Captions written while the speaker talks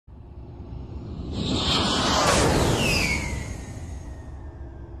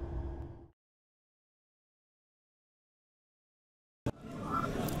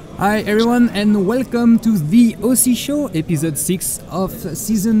Hi everyone and welcome to the OC Show, episode 6 of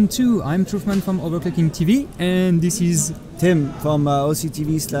season 2. I'm Truthman from OverClocking-TV and this is Tim from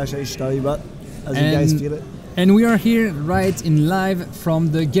OCTV/H02E. As you guys feel it. And we are here right in live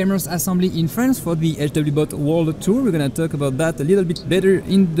from the Gamers Assembly in France for the HWBOT World Tour. We're gonna talk about that a little bit better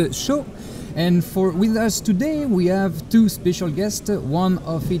in the show. And with us today we have two special guests, one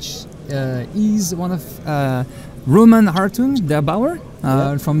of which is one of Roman Hartung, der Bauer,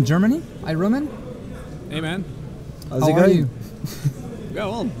 from Germany. Hi Roman. Hey man. How's it going? Yeah,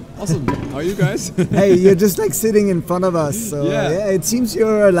 well, awesome. How are you guys? Hey, you're just like sitting in front of us, so yeah, it seems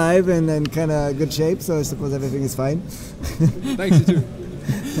you're alive and in kind of good shape, so I suppose everything is fine. Thanks, you too.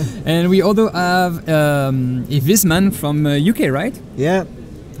 And we also have HiVizMan from UK, right? Yeah.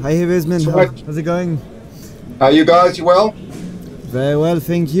 Hi HiVizMan, how's it going? How are you guys? You well? Very well,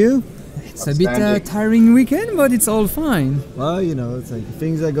 thank you. It's a bit tiring weekend, but it's all fine. Well, you know, it's like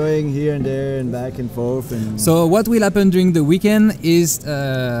things are going here and there and back and forth. And so what will happen during the weekend is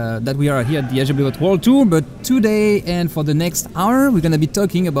that we are here at the HWBOT World Tour, but today and for the next hour we're going to be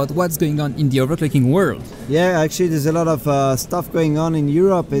talking about what's going on in the overclocking world. Yeah, actually there's a lot of stuff going on in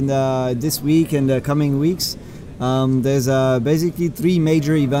Europe in this week and the coming weeks. There's basically 3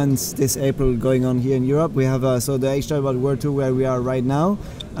 major events this April going on here in Europe. We have so the HWBOT World Tour where we are right now.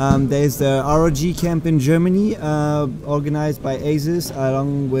 There's the ROG camp in Germany, organized by ASUS,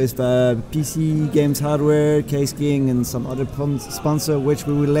 along with PC Games Hardware, K-Skiing, and some other sponsor, which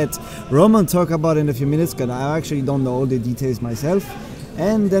we will let Roman talk about in a few minutes, because I actually don't know all the details myself.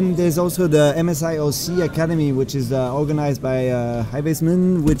 And then there's also the MSI OC Academy, which is organized by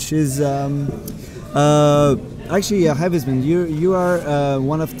HiVizMan, which is actually HiVizMan. You are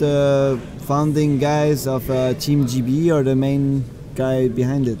one of the founding guys of Team GB, or the main guy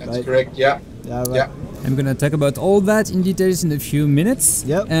behind it. That's right? correct, yeah. Yeah, right. Yeah. I'm gonna talk about all that in details in a few minutes.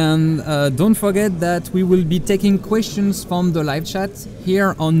 Yep. And don't forget that we will be taking questions from the live chat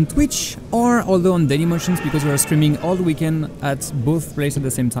here on Twitch or although on Dailymotions, because we are streaming all weekend at both places at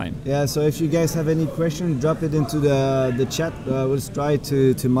the same time. Yeah, so if you guys have any questions, drop it into the chat. We'll try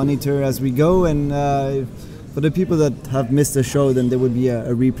to monitor as we go, and for the people that have missed the show, then there will be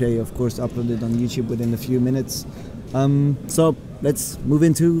a replay, of course, uploaded on YouTube within a few minutes. So let's move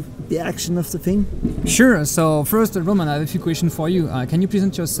into the action of the thing. Sure. So first, Roman, I have a few questions for you. Can you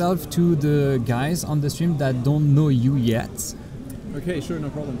present yourself to the guys on the stream that don't know you yet? Okay, sure, no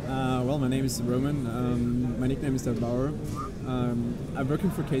problem. Well, my name is Roman. My nickname is der Bauer. I'm working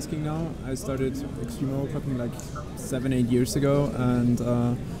for K-Skiing now. I started extreme overclocking like 7-8 years ago, and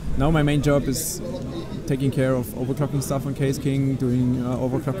now my main job is taking care of overclocking stuff on K-Skiing, doing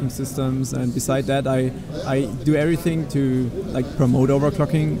overclocking systems, and beside that I do everything to like promote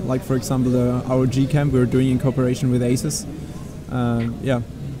overclocking, like for example the ROG camp we're doing in cooperation with ASUS. Yeah.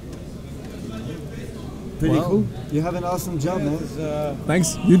 Pretty cool. You have an awesome job, man.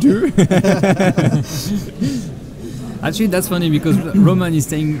 Thanks, you too. Actually, that's funny because Roman is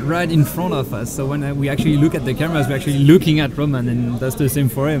staying right in front of us. So when we actually look at the cameras, we're actually looking at Roman, and that's the same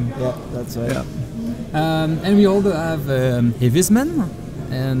for him. Yeah, that's right. Yeah. And we also have HiVizMan,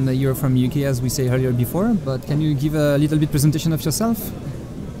 and you're from UK, as we said earlier before. But can you give a little bit presentation of yourself?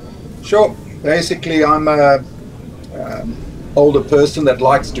 Sure. Basically, I'm a older person that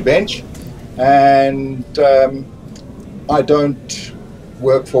likes to bench, and I don't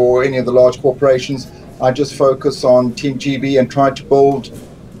work for any of the large corporations. I just focus on Team GB and try to build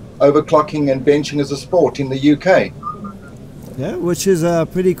overclocking and benching as a sport in the UK. Yeah, which is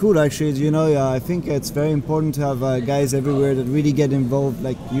pretty cool actually. You know, I think it's very important to have guys everywhere that really get involved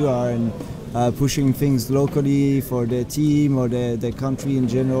like you are, and pushing things locally for their team or their country in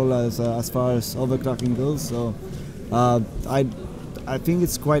general as far as overclocking goes. So I think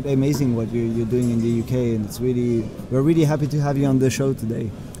it's quite amazing what you're doing in the UK, and we're really happy to have you on the show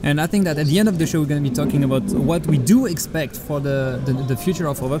today. And I think that at the end of the show we're going to be talking about what we do expect for the future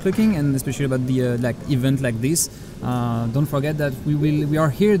of overclocking, and especially about the like event like this. Don't forget that we are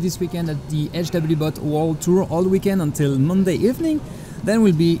here this weekend at the HWBOT World Tour all weekend until Monday evening. Then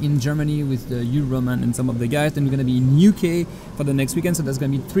we'll be in Germany with you, Roman, and some of the guys. Then we're going to be in UK for the next weekend. So that's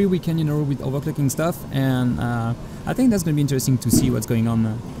going to be 3 weekends in a row with overclocking stuff. And I think that's going to be interesting to see what's going on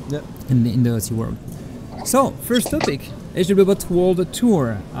in the OC world. So, first topic, HWBOT World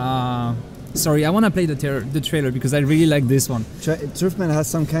Tour. Sorry, I want to play the trailer because I really like this one. Truthman has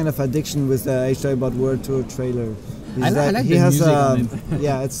some kind of addiction with the HWBOT World Tour trailer. I like the music on it.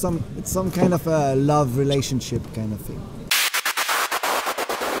 Yeah, it's some kind of a love relationship kind of thing.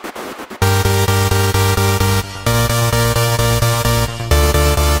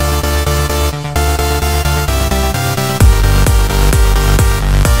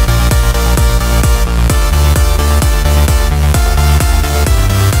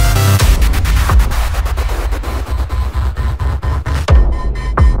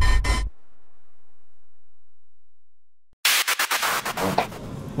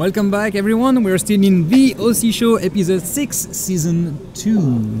 Welcome back, everyone. We're still in the OC Show, episode 6, season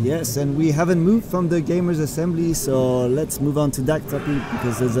 2. Yes, and we haven't moved from the Gamers Assembly, so let's move on to that topic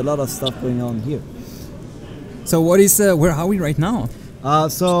because there's a lot of stuff going on here. So what is, where are we right now?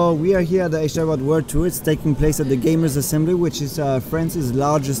 So we are here at the HWBOT World Tour. It's taking place at the Gamers Assembly, which is France's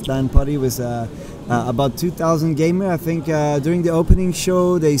largest LAN party with about 2,000 gamers. I think during the opening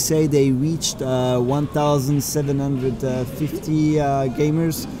show they say they reached 1,750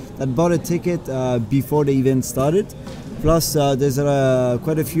 gamers that bought a ticket before the event started. Plus there's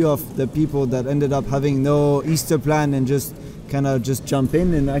quite a few of the people that ended up having no Easter plan and just kind of just jump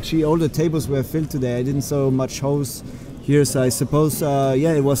in, and actually all the tables were filled today. I didn't saw much hosts here, so I suppose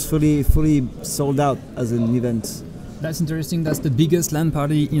yeah, it was fully sold out as an event. That's interesting. That's the biggest LAN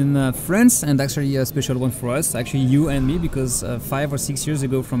party in France, and actually a special one for us, actually you and me, because 5 or 6 years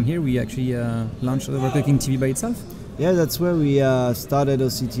ago from here we actually launched OverClocking-TV by itself. Yeah, that's where we started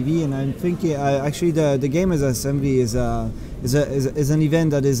OCTV, and I'm thinking actually the Gamers Assembly is an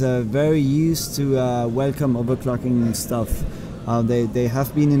event that is very used to welcome overclocking stuff. They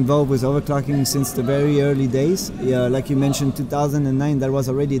have been involved with overclocking since the very early days. Like you mentioned, 2009, that was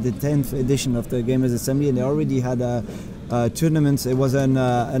already the 10th edition of the Gamers Assembly, and they already had tournaments. It was an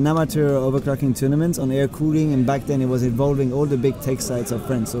amateur overclocking tournament on air cooling, and back then it was involving all the big tech sites of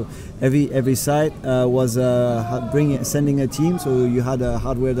France. So every site was sending a team. So you had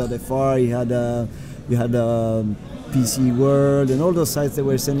HWBOT, you had PC World, and all those sites that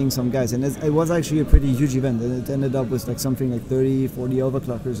were sending some guys, and it was actually a pretty huge event, and it ended up with like something like 30-40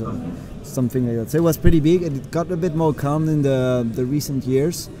 overclockers or something like that. So it was pretty big. It got a bit more calm in the recent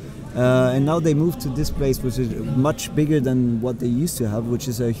years, and now they moved to this place, which is much bigger than what they used to have, which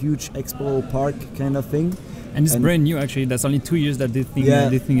is a huge expo park kind of thing. And it's brand new, actually. That's only 2 years that this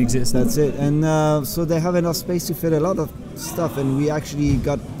thing exists. That's it. And so they have enough space to fit a lot of stuff, and we actually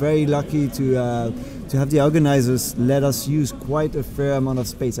got very lucky to have the organizers let us use quite a fair amount of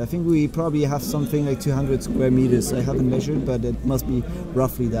space. I think we probably have something like 200 square meters. I haven't measured, but it must be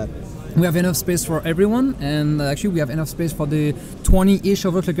roughly that. We have enough space for everyone, and actually we have enough space for the 20-ish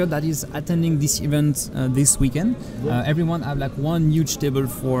overclocker that is attending this event this weekend. Yeah. Everyone have like one huge table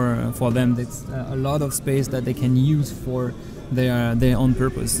for them. That's a lot of space that they can use for their own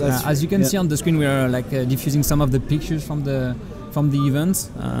purpose. As you can see on the screen, we are like diffusing some of the pictures from the event.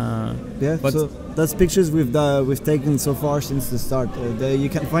 But so that's pictures we've taken so far since the start. You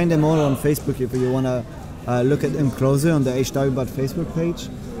can find them all on Facebook if you want to look at them closer on the HWBOT Facebook page.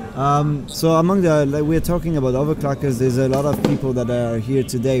 So among we're talking about overclockers, there's a lot of people that are here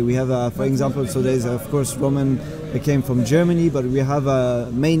today. We have, for example, so there's of course Roman that came from Germany, but we have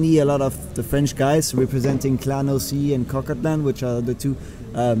mainly a lot of the French guys representing Clan OC and Cockatlan, which are the two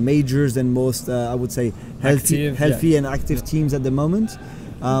majors and most, I would say, healthy and active teams at the moment.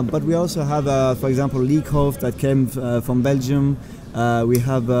 But we also have, for example, Leekhoff that came from Belgium. We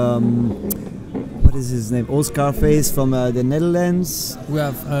have what is his name? Oscarface from the Netherlands. We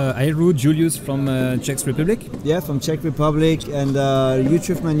have Ayru Julius from Czech Republic. Yeah, from Czech Republic, and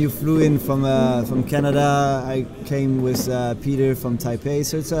Utrifman, you flew in from Canada. I came with Peter from Taipei.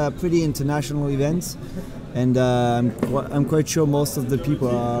 So it's a pretty international event, and I'm quite sure most of the people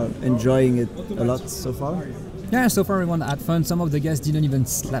are enjoying it a lot so far. Yeah, so far everyone had fun. Some of the guys didn't even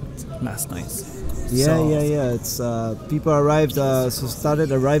sleep last night. Yeah. It's people arrived.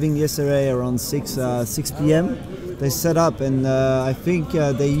 Started arriving yesterday around 6 p.m. They set up, and I think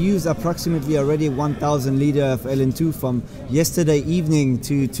they used approximately already 1,000 liters of LN2 from yesterday evening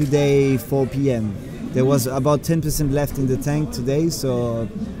to today 4 p.m. There was about 10% left in the tank today, so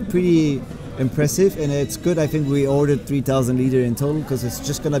pretty impressive, and it's good. I think we ordered 3,000 liters in total because it's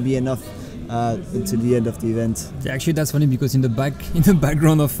just gonna be enough until the end of the event. Yeah, actually that's funny because in the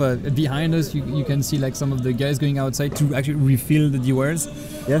background of behind us you can see like some of the guys going outside to actually refill the dewars.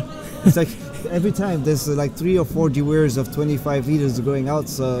 Yeah, it's like every time there's like 3 or 4 dewars of 25 liters going out,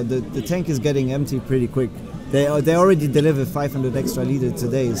 so the tank is getting empty pretty quick. They already delivered 500 extra liters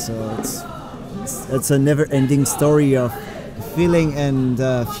today, so it's a never-ending story of filling and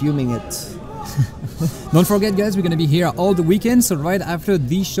fuming it. Don't forget, guys, we're gonna be here all the weekend, so right after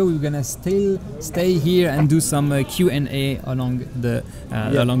this show we're gonna still stay here and do some Q&A along the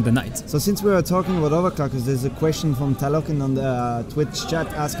night. So since we are talking about overclockers, there's a question from Talokin on the Twitch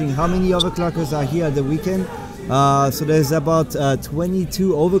chat asking how many overclockers are here at the weekend. So there's about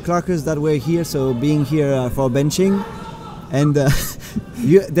 22 overclockers that were here, so being here for benching. And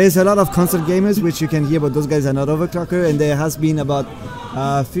there's a lot of console gamers, which you can hear, but those guys are not overclocker. And there has been about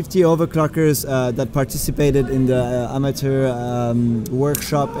 50 overclockers that participated in the amateur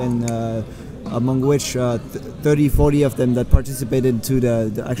workshop and among which 30-40 of them that participated to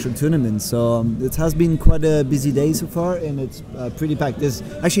the actual tournament. So it has been quite a busy day so far, and it's pretty packed. There's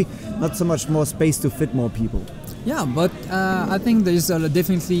actually not so much more space to fit more people. Yeah, but I think there is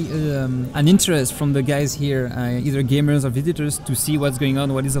definitely an interest from the guys here, either gamers or visitors, to see what's going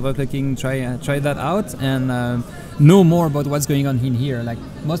on, what is overclocking, try that out, and know more about what's going on in here. Like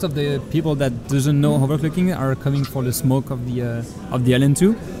most of the people that doesn't know overclocking are coming for the smoke of the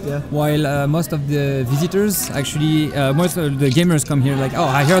LN2, while most of the visitors, actually, most of the gamers come here like, oh,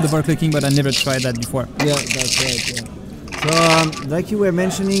 I heard overclocking, but I never tried that before. Yeah, that's right. Yeah. So, like you were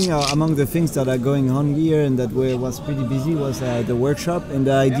mentioning, among the things that are going on here and that was pretty busy was the workshop. And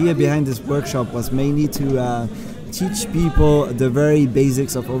the idea behind this workshop was mainly to teach people the very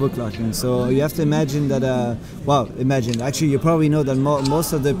basics of overclocking. So you have to imagine that, actually you probably know that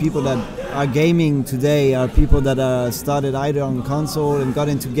most of the people that are gaming today are people that started either on console and got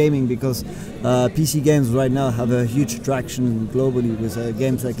into gaming because PC games right now have a huge traction globally with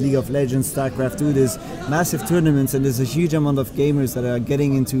games like League of Legends, StarCraft 2. There's massive tournaments and there's a huge amount of gamers that are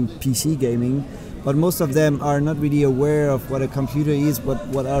getting into PC gaming, but most of them are not really aware of what a computer is,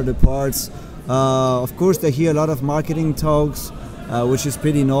 what are the parts. Of course, they hear a lot of marketing talks, which is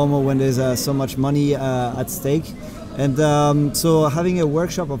pretty normal when there's so much money at stake. And so having a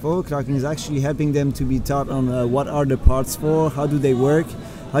workshop of overclocking is actually helping them to be taught on what are the parts for, how do they work,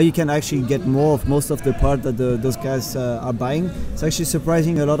 how you can actually get more of most of the part that those guys are buying. It's actually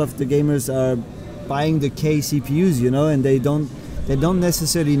surprising a lot of the gamers are buying the K CPUs, you know, and they don't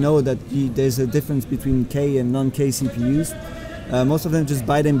necessarily know that there's a difference between K and non-K CPUs. Most of them just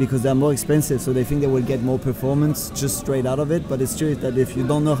buy them because they're more expensive, so they think they will get more performance just straight out of it. But it's true that if you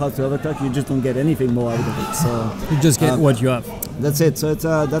don't know how to overclock, you just don't get anything more out of it. So you just get what you have. That's it. So it's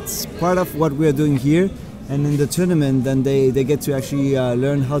that's part of what we're doing here. And in the tournament, then they get to actually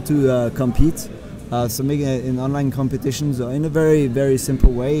learn how to compete. So making it in online competitions in a very, very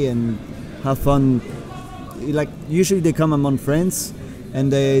simple way and have fun. Like usually they come among friends. And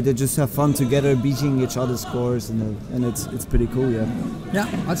they just have fun together, beating each other's scores, and it's pretty cool, yeah. Yeah,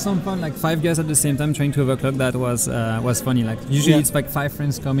 that's some fun. Like 5 guys at the same time trying to overclock that was funny. Like usually it's like 5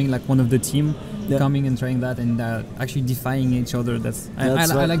 friends coming, like one of the team coming and trying that, and actually defying each other.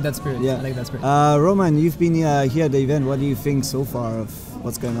 I like that spirit. Yeah. I like that spirit. Roman, you've been here at the event. What do you think so far of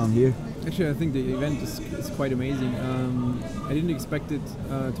what's going on here? Actually, I think the event is quite amazing. I didn't expect it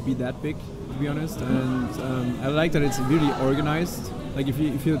to be that big, to be honest, and I like that it's really organized. Like if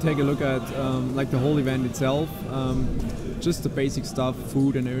you take a look at like the whole event itself, just the basic stuff,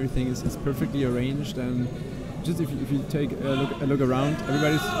 food and everything is perfectly arranged, and just if you take a look around,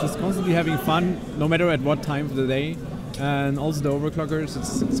 everybody's just constantly having fun, no matter at what time of the day. And also the overclockers,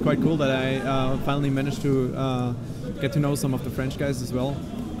 it's quite cool that I finally managed to get to know some of the French guys as well.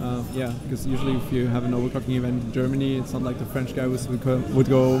 Yeah, because usually if you have an overclocking event in Germany, it's not like the French guy would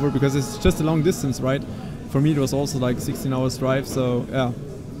go over, because it's just a long distance, right? For me, it was also like 16 hours drive, so yeah.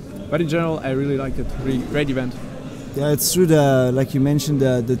 But in general, I really liked it. Really great event. Yeah, it's true. Like you mentioned,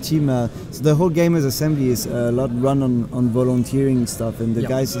 the team. So the whole Gamers Assembly is a lot run on volunteering stuff, and the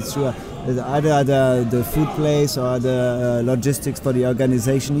guys. It's true. Either at the food place or the logistics for the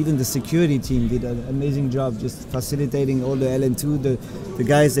organization. Even the security team did an amazing job, just facilitating all the LN2. The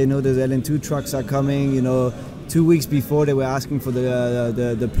guys, they know the LN2 trucks are coming. You know. 2 weeks before they were asking for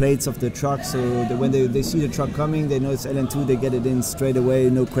the plates of the truck, so when they see the truck coming, they know it's LN2, they get it in straight away,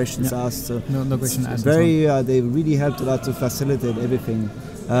 no questions asked. So no questions asked. They really helped a lot to facilitate everything.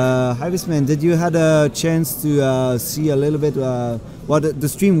 HiVizMan, did you had a chance to see a little bit? The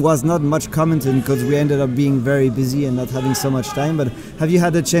stream was not much commented because we ended up being very busy and not having so much time. But have you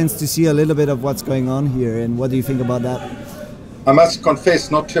had a chance to see a little bit of what's going on here, and what do you think about that? I must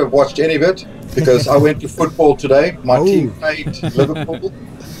confess not to have watched any of it, because I went to football today. My team played Liverpool,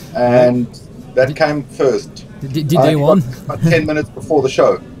 and that came first. Did they won? About 10 minutes before the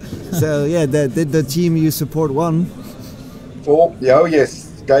show. So yeah, did the team you support won? Oh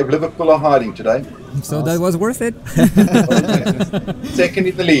yes, gave Liverpool a hiding today. So that was worth it. Second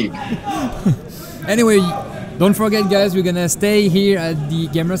in the league. Anyway, don't forget, guys, we're gonna stay here at the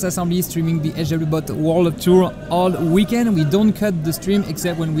Gamers Assembly streaming the HWBOT World Tour all weekend. We don't cut the stream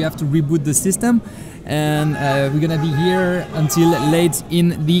except when we have to reboot the system, and we're gonna be here until late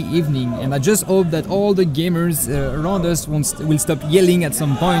in the evening. And I just hope that all the gamers around us will stop yelling at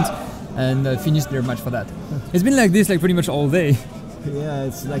some point and finish their match for that. It's been like this like pretty much all day. Yeah,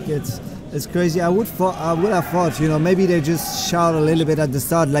 it's like It's crazy. I would have thought, you know, maybe they just shout a little bit at the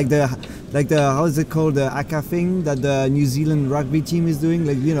start, like the how is it called, the ACA thing that the New Zealand rugby team is doing,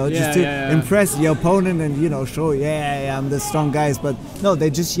 like, you know, just to impress the opponent and, you know, show, I'm the strong guys. But no, they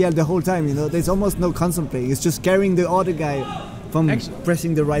just yell the whole time, you know. There's almost no concentrating. It's just scaring the other guy from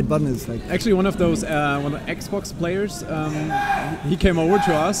pressing the right buttons. Like actually, one of those one of the Xbox players, he came over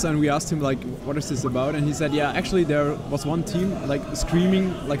to us and we asked him like, what is this about? And he said, yeah, actually there was one team like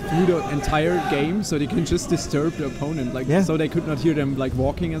screaming like through the entire game, so they can just disturb the opponent, like so they could not hear them like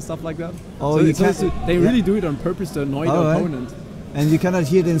walking and stuff like that. Oh, so they really do it on purpose to annoy the opponent. And you cannot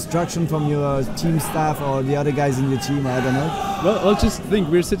hear the instruction from your team staff or the other guys in your team, I don't know. Well, just think,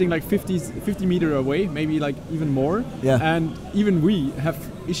 we're sitting like 50 meter away, maybe like even more. Yeah. And even we have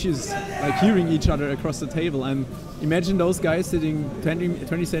issues like hearing each other across the table. And imagine those guys sitting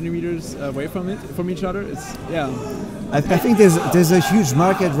 20 centimeters away from each other. It's, I think there's a huge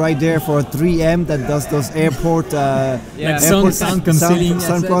market right there for 3M that does those airport sound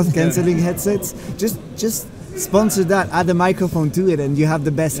cancelling headsets. Just sponsor that, add a microphone to it, and you have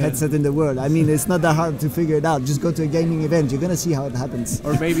the best headset in the world. I mean, it's not that hard to figure it out. Just go to a gaming event. You're gonna see how it happens.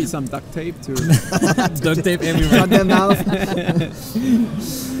 Or maybe some duct tape to duct tape everywhere. Shut them out.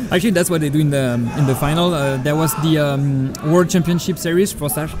 Actually, that's what they do in the final. There was the World Championship Series for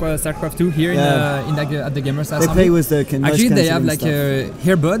StarCraft 2 here at the Gamers. They play with the actually they have like a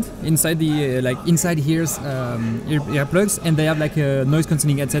earbud inside the inside ears earplugs, and they have like a noise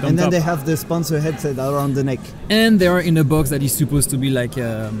cancelling headset on top. And then they have the sponsor headset around the neck. And they are in a box that is supposed to be like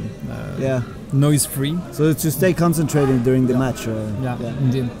noise free. So to stay concentrated during the match.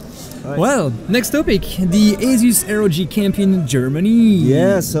 Indeed. Right. Well, next topic, the Asus ROG Camp in Germany.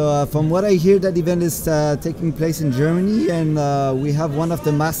 Yeah, so from what I hear, that event is taking place in Germany, and we have one of the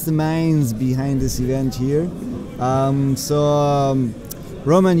masterminds behind this event here.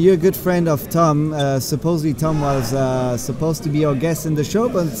 Roman, you're a good friend of Tom. Supposedly Tom was supposed to be our guest in the show,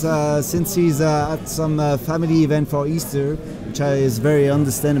 but since he's at some family event for Easter, which is very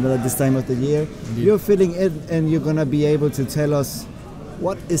understandable at this time of the year, you're filling in and you're going to be able to tell us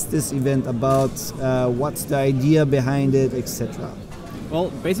what is this event about, what's the idea behind it, etc.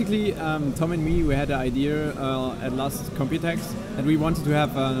 Well, basically, Tom and me, we had the idea at last Computex that we wanted to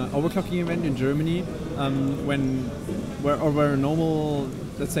have an overclocking event in Germany where normal,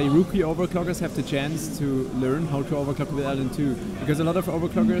 let's say, rookie overclockers have the chance to learn how to overclock with LAN 2. Because a lot of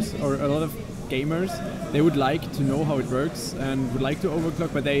overclockers or a lot of gamers, they would like to know how it works and would like to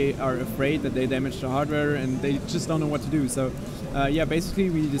overclock, but they are afraid that they damage the hardware and they just don't know what to do. So basically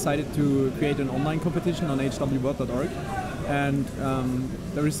we decided to create an online competition on HWBOT.org, and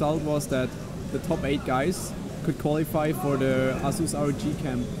the result was that the top 8 guys could qualify for the Asus ROG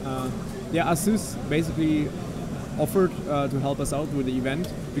camp. Asus basically offered to help us out with the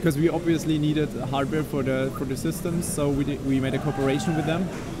event because we obviously needed hardware for the systems, so we made a cooperation with them.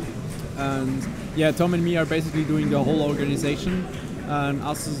 And Tom and me are basically doing the whole organization, and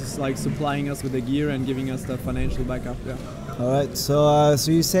Asus is like supplying us with the gear and giving us the financial backup. All right, so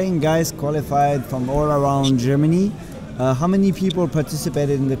you're saying guys qualified from all around Germany. How many people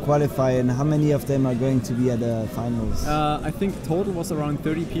participated in the qualifier, and how many of them are going to be at the finals? I think total was around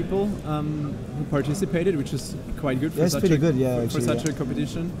 30 people who participated, which is quite good for such a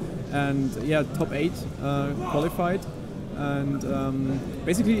competition. And top 8 qualified. And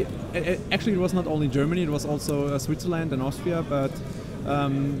basically, actually it was not only Germany, it was also Switzerland and Austria, but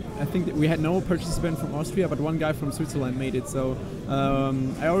I think that we had no participant from Austria, but one guy from Switzerland made it. So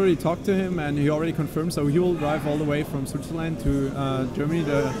I already talked to him and he already confirmed, so he will drive all the way from Switzerland to Germany.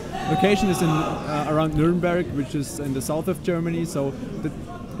 The location is in around Nuremberg, which is in the south of Germany, so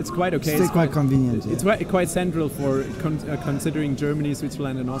it's quite okay. It's quite convenient. It's quite central for considering Germany,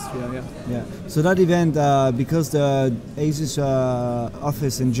 Switzerland and Austria, Yeah. So that event, because the Asus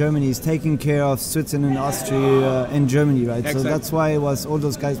office in Germany is taking care of Switzerland, Austria and Germany, right? Exactly. So that's why all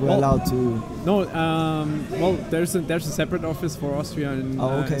those guys were allowed to... No, there's a separate office for Austria and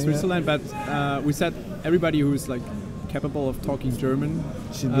Switzerland, but we said everybody who's like capable of talking German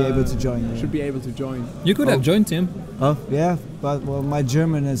should be able to join. Should be able to join. You could have joined him. Oh yeah, but my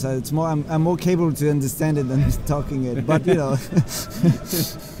German is it's more. I'm more capable to understand it than talking it. But you know.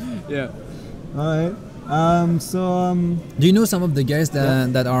 Yeah. All right. Do you know some of the guys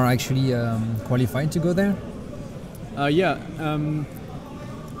that are actually qualified to go there?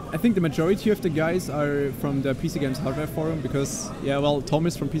 I think the majority of the guys are from the PC Games Hardware forum because, Tom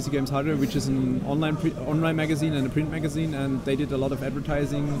is from PC Games Hardware, which is an online magazine and a print magazine, and they did a lot of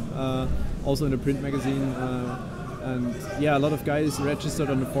advertising also in the print magazine and yeah, a lot of guys registered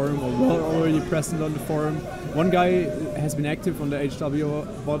on the forum or were already present on the forum. One guy has been active on the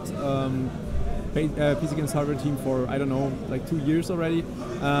HWBOT PC Games hardware team for, I don't know, like 2 years already,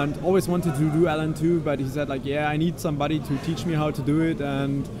 and always wanted to do LN2, but he said like, yeah, I need somebody to teach me how to do it,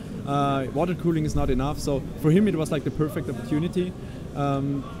 and water cooling is not enough. So for him it was like the perfect opportunity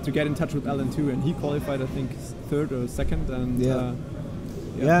to get in touch with LN2, and he qualified I think 3rd or 2nd, and yeah,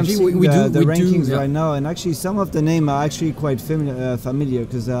 I'm seeing the rankings right now, and actually some of the names are actually quite familiar,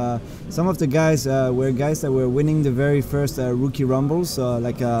 because some of the guys were guys that were winning the very first rookie rumbles,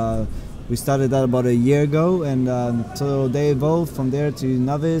 we started that about a year ago, and so they evolved from there to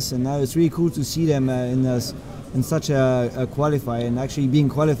novice, and now it's really cool to see them in such a qualifier, and actually being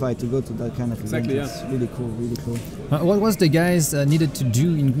qualified to go to that kind of event. It's really cool, really cool. What was the guys needed to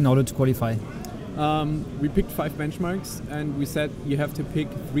do in order to qualify? We picked 5 benchmarks, and we said you have to pick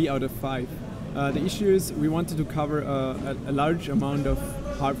 3 out of 5. The issue is we wanted to cover a large amount of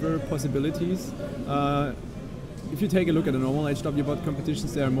hardware possibilities. If you take a look at the normal HWBOT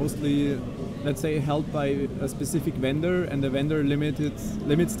competitions, they are mostly, let's say, held by a specific vendor, and the vendor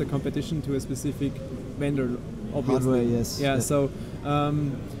limits the competition to a specific vendor, obviously. Hardware, yes. Yeah, so,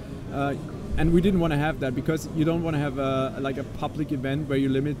 and we didn't want to have that, because you don't want to have like a public event where you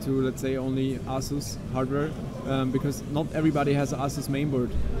limit to, let's say, only ASUS hardware, because not everybody has an ASUS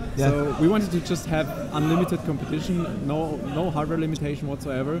mainboard. Yeah. So we wanted to just have unlimited competition, no hardware limitation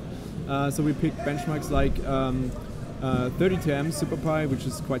whatsoever. So we picked benchmarks like 32M SuperPi, which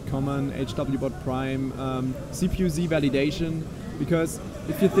is quite common, HWBOT Prime, CPU-Z validation, because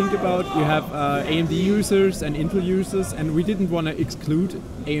if you think about, you have AMD users and Intel users, and we didn't want to exclude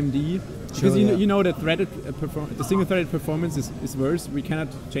AMD, because you know that the single-threaded performance is worse. We cannot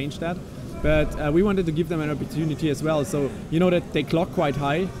change that, but we wanted to give them an opportunity as well. So you know that they clock quite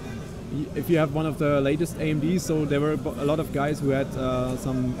high. If you have one of the latest AMDs, so there were a lot of guys who had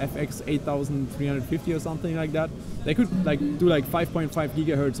some FX 8350 or something like that. They could do 5.5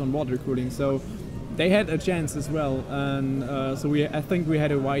 gigahertz on water cooling, so they had a chance as well. And so I think we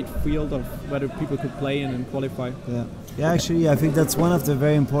had a wide field of whether people could play and qualify. Yeah, actually, I think that's one of the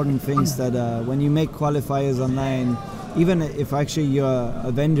very important things, that when you make qualifiers online, even if actually you're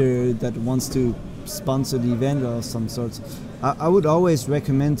a vendor that wants to sponsor the event or some sorts, I would always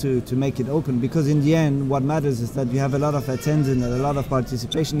recommend to make it open, because in the end what matters is that you have a lot of attendance and a lot of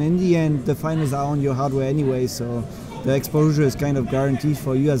participation. In the end the finals are on your hardware anyway, so the exposure is kind of guaranteed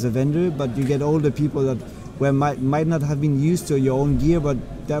for you as a vendor, but you get all the people that might not have been used to your own gear, but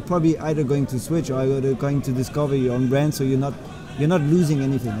they're probably either going to switch or they're going to discover your own brand, so you're not losing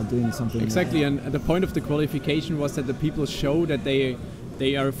anything or doing something. Exactly, and the point of the qualification was that the people show that they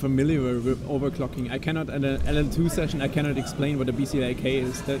are familiar with overclocking. I cannot, in an LN2 session, I cannot explain what a BCDIK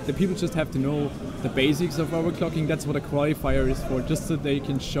is. The people just have to know the basics of overclocking. That's what a qualifier is for, just so they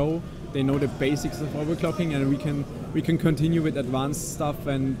can show they know the basics of overclocking, and we can continue with advanced stuff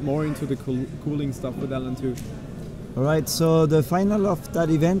and more into the cooling stuff with LN2. All right, so the final of that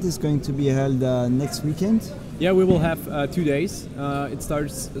event is going to be held next weekend. Yeah, we will have 2 days. It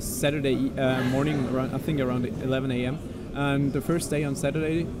starts Saturday morning, around 11 a.m. And the first day on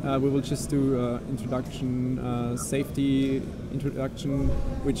Saturday, we will just do introduction, safety introduction,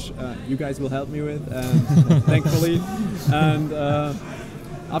 which you guys will help me with, thankfully. And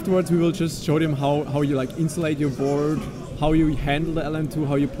afterwards, we will just show them how you insulate your board, how you handle the LN2,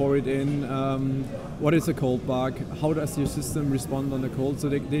 how you pour it in, what is a cold bug, how does your system respond on the cold. So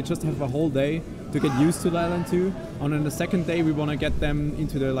they just have a whole day to get used to the LN2. And on the second day, we want to get them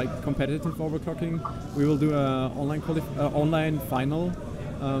into the competitive overclocking. We will do an online final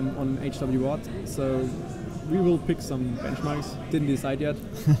on HWBOT. So we will pick some benchmarks. Didn't decide yet.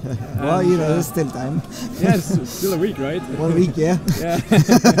 Well, there's still time. Yeah, it's still a week, right? 1 week, yeah. Yeah.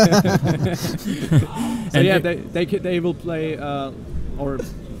 So yeah, they will play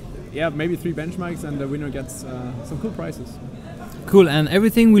maybe 3 benchmarks, and the winner gets some cool prizes. Cool, and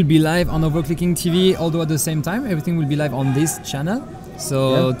everything will be live on OverClocking-TV, although at the same time, everything will be live on this channel.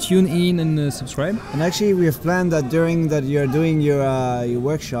 So tune in and subscribe. And actually, we have planned that during that you're doing your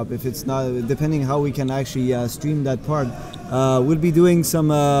workshop, if it's not, depending how we can actually stream that part, we'll be doing some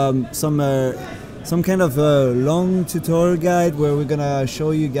kind of long tutorial guide where we're gonna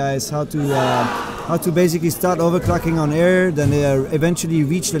show you guys how to basically start overclocking on air, then eventually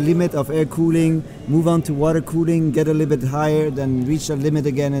reach the limit of air cooling, move on to water cooling, get a little bit higher, then reach the limit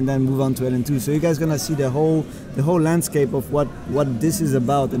again, and then move on to LN2. So you guys gonna see the whole landscape of what this is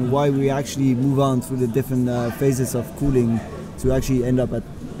about and why we actually move on through the different phases of cooling to actually end up at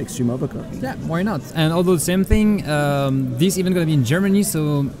extreme overclocking. Yeah, why not? And although same thing, this event gonna be in Germany,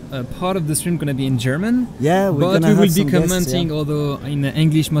 so part of the stream gonna be in German. Yeah, but we will be commenting, guests, although in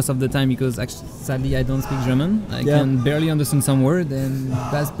English most of the time, because actually, sadly I don't speak German. I can barely understand some word, and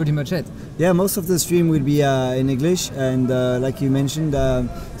that's pretty much it. Yeah, most of the stream will be in English, and like you mentioned,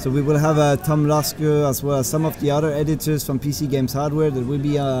 so we will have Tom Lasker as well as some of the other editors from PC Games Hardware that will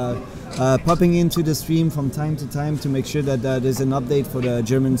be popping into the stream from time to time to make sure that there's an update for the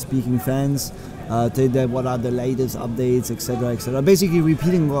German-speaking fans, what are the latest updates, etc., etc. Basically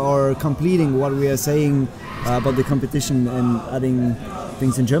repeating or completing what we are saying about the competition and adding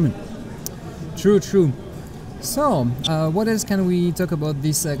things in German. True, true. So, what else can we talk about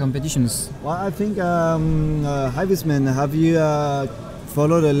these competitions? Well, I think, HiVizMan, have you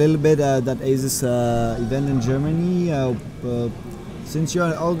followed a little bit that ASUS event in Germany? Since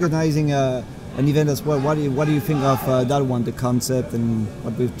you're organizing an event as well, what do you think of that one, the concept and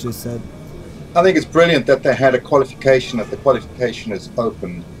what we've just said? I think it's brilliant that they had a qualification, that the qualification is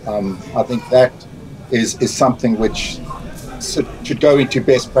open. I think that is something which should go into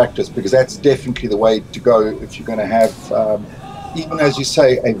best practice, because that's definitely the way to go if you're going to have, even as you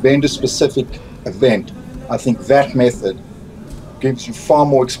say, a vendor-specific event. I think that method gives you far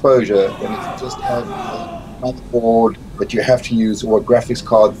more exposure than if you just have a motherboard that you have to use or a graphics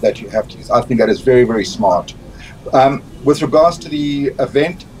card that you have to use. I think that is very, very smart. With regards to the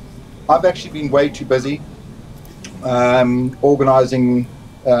event, I've actually been way too busy organizing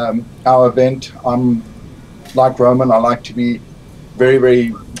our event. I'm like Roman, I like to be very,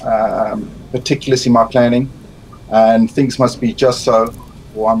 very meticulous in my planning, and things must be just so,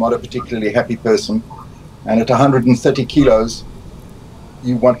 or I'm not a particularly happy person. And at 130 kilos,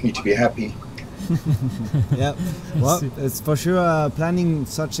 you want me to be happy. Yeah, well, it's for sure planning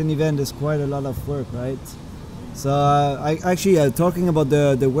such an event is quite a lot of work, right? So I actually talking about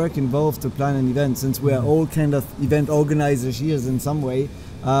the work involved to plan an event, since we are all kind of event organizers here in some way.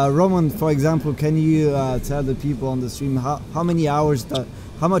 Roman, for example, can you tell the people on the stream how many hours,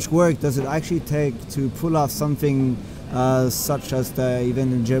 how much work does it actually take to pull off something such as the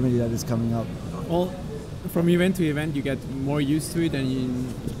event in Germany that is coming up? Well, from event to event, you get more used to it,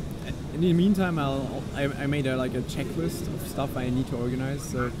 and in the meantime, I made a checklist of stuff I need to organize.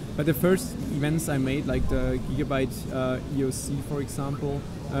 So, but the first events I made, like the Gigabyte EOC, for example,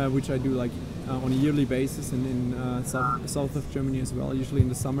 which I do on a yearly basis, and in south of Germany as well, usually in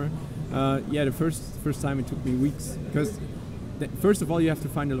the summer. Yeah, the first time it took me weeks, because first of all you have to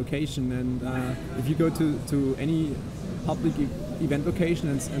find a location, and if you go to any public event location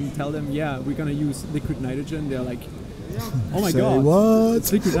and tell them, yeah, we're gonna use liquid nitrogen, they're like, oh my god, what?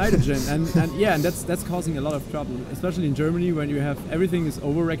 It's liquid nitrogen, and yeah, and that's causing a lot of trouble, especially in Germany when you have everything is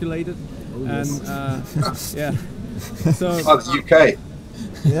over-regulated. Oh, and yes. yeah, so the UK.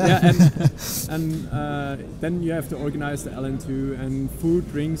 yeah, and then you have to organize the LN2 and food,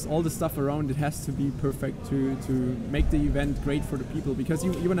 drinks, all the stuff around. It has to be perfect to make the event great for the people, because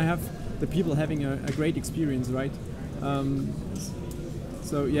you want to have the people having a great experience, right?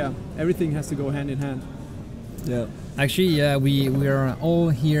 So yeah, everything has to go hand in hand. Yeah. Actually, yeah, we are all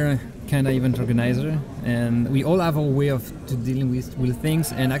here kind of event organizer, and we all have our way of dealing with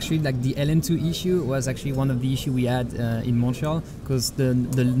things. And actually, like the LN2 issue was actually one of the issues we had in Montreal, because the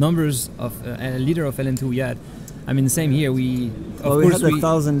numbers of a liter of LN2 we had. I mean, same here. We had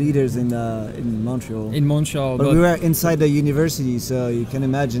 1,000 liters in Montreal. In Montreal, but we were inside the university, so you can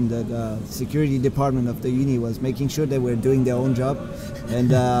imagine that the security department of the uni was making sure they were doing their own job, and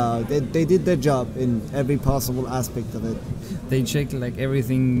they did their job in every possible aspect of it. They checked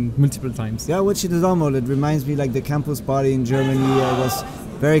everything multiple times. Yeah, which is normal. It reminds me the campus party in Germany. It was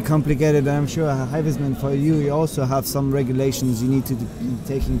very complicated, and I'm sure HiVizMan, for you also have some regulations you need to be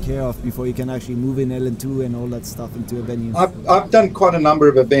taken care of before you can actually move in LN2 and all that stuff into a venue. I've done quite a number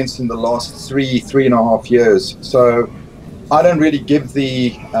of events in the last three and a half years, so I don't really give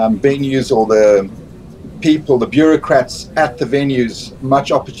the venues or the people, the bureaucrats at the venues,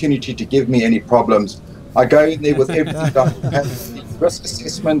 much opportunity to give me any problems. I go in there with everything done. I have the risk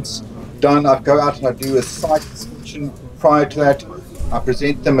assessments done. I go out and I do a site inspection prior to that. I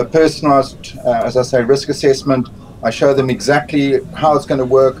present them a personalized, as I say, risk assessment. I show them exactly how it's going to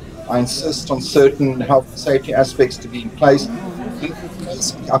work. I insist on certain health and safety aspects to be in place.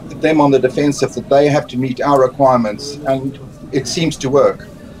 I put them on the defensive that they have to meet our requirements, and it seems to work.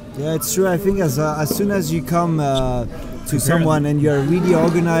 Yeah, it's true. I think as soon as you come to someone and you're really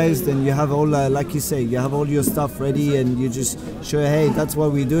organized and you have all, like you say, you have all your stuff ready, and you just show, hey, that's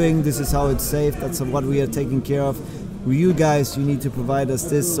what we're doing, this is how it's safe, that's what we are taking care of. you guys, you need to provide us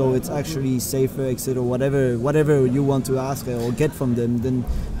this, so it's actually safer, etc. Whatever you want to ask or get from them, then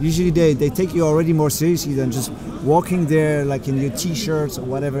usually they take you already more seriously than just walking there like in your t-shirts or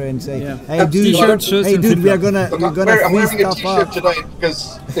whatever and say, hey dude, we're gonna I'm wearing a t-shirt today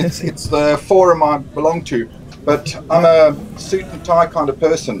because it's the forum I belong to, but I'm a suit and tie kind of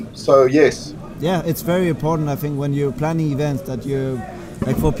person, so yes. Yeah, it's very important, I think, when you're planning events, that you're,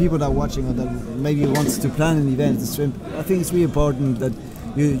 like, for people that are watching or that maybe wants to plan an event, I think it's really important that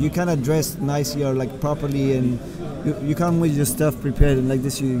you kind of dress nicely or like properly, and you come with your stuff prepared, and like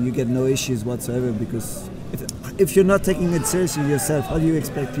this you get no issues whatsoever, because if you're not taking it seriously yourself, how do you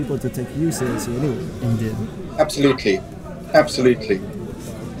expect people to take you seriously anyway? Indeed. Absolutely.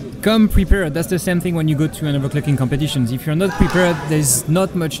 Come prepared. That's the same thing when you go to an overclocking competitions. If you're not prepared, there's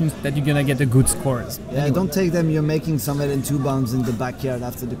not much that you're gonna get a good scores. Yeah, anyway. Don't take them. You're making some LN2 bombs in the backyard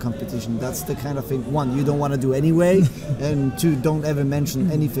after the competition. That's the kind of thing, one, you don't want to do anyway, and two, don't ever mention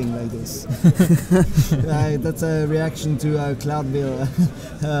anything like this. That's a reaction to Cloudville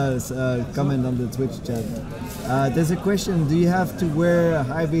comment on the Twitch chat. There's a question, do you have to wear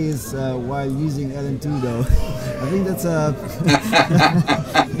HiViz while using LN2 though? I think that's a...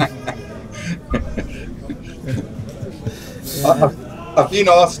 I've been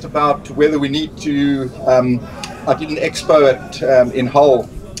asked about whether we need to. I did an expo in Hull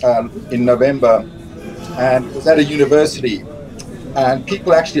in November, and it was at a university. And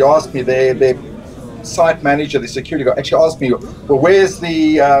people actually asked me, their site manager, the security guy, actually asked me, well, where's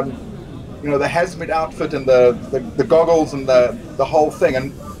the the hazmat outfit and the goggles and the whole thing?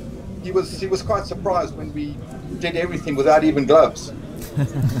 And he was quite surprised when we did everything without even gloves.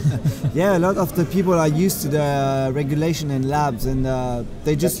 Yeah, a lot of the people are used to the regulation in labs, and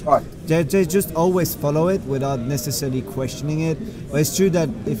they just they just always follow it without necessarily questioning it. But it's true that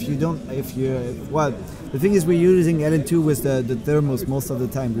the thing is, we're using LN2 with the thermals most of the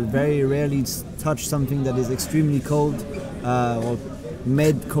time. We very rarely touch something that is extremely cold or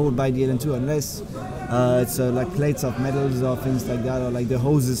made cold by the LN2, unless it's like plates of metals or things like that, or like the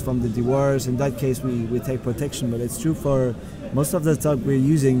hoses from the dewars. In that case, we take protection. But it's true for most of the stuff we're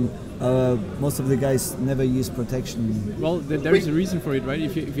using. Most of the guys never use protection. Well, there is a reason for it, right?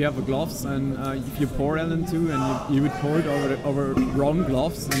 If you have gloves and if you pour LN2 and you would pour it over wrong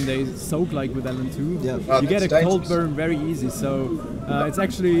gloves and they soak like with LN2, you get a cold burn very easy. So it's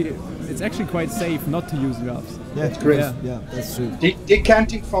actually quite safe not to use gloves. Yeah, that's great. Yeah, that's true.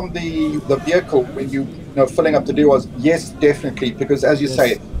 Decanting from the vehicle when you filling up the dewars, yes, definitely, because as you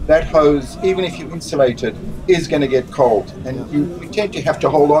say, that hose, even if you insulate it, is going to get cold, and you tend to have to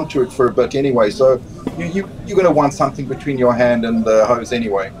hold on to it for a bit anyway. So you're going to want something between your hand and the hose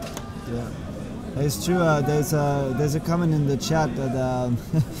anyway. Yeah, it's true. There's a comment in the chat that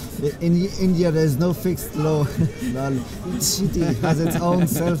in India there's no fixed law. Each city has its own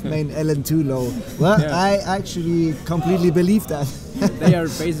self-made LN2 law. Well, I actually completely believe that. They are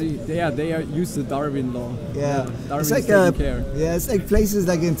basically they are used to Darwin law. Yeah, Darwin it's like care. Yeah, it's like places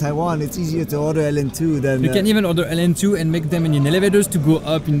like in Taiwan. It's easier to order LN2 than you can even order LN2 and make them in elevators to go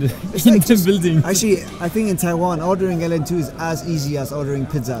up in the building. Actually, I think in Taiwan ordering LN2 is as easy as ordering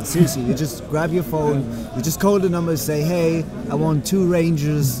pizza. Seriously, you just grab your phone, you just call the number, say, hey, I want 2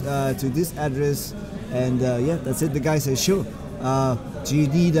 Rangers to this address, and yeah, that's it. The guy says, sure. Do you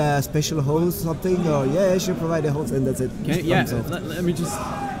need a special hose or something? Or I should provide a hose, and that's it. Let me just.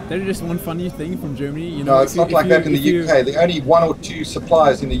 There's just one funny thing from Germany. No, it's not like that in the UK. There are only 1 or 2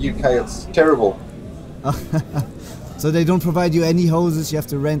 suppliers in the UK. It's terrible. So they don't provide you any hoses. You have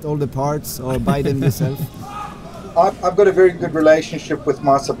to rent all the parts or buy them yourself. I've got a very good relationship with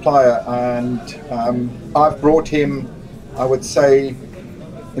my supplier, and I've brought him, I would say,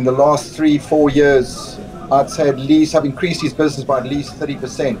 in the last 3-4 years, I'd say at least I've increased his business by at least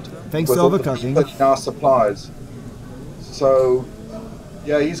 30%. Thanks to OverClocking. With our suppliers. So,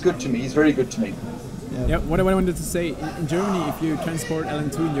 yeah, he's good to me. He's very good to me. Yeah, what I wanted to say, in Germany, if you transport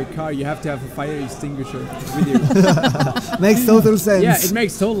LN2 in your car, you have to have a fire extinguisher with you. Makes total sense. Yeah, it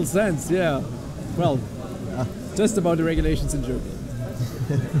makes total sense, yeah. Well, just about the regulations in Germany.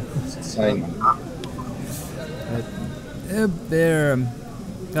 It's insane.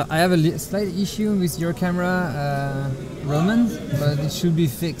 I have a slight issue with your camera, Roman, but it should be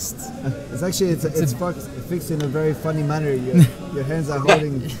fixed. It's actually it's fixed in a very funny manner. Your hands are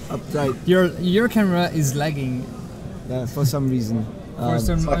holding upright. Your camera is lagging. Yeah, for some reason. It's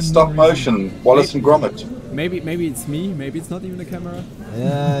like stop motion, Wallace and Gromit. Maybe it's me. Maybe it's not even the camera.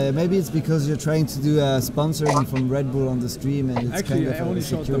 Yeah, maybe it's because you're trying to do sponsoring from Red Bull on the stream, and it's actually kind of I only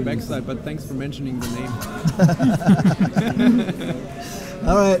showed the backside, but thanks for mentioning the name.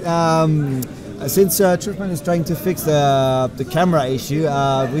 All right, Since Truthman is trying to fix the camera issue,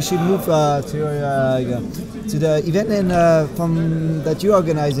 we should move to the event that you're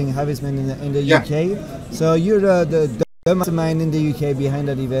organizing, HiVizMan, in the UK. So you're the mastermind in the UK behind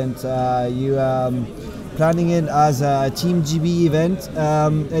that event. You planning it as a Team GB event,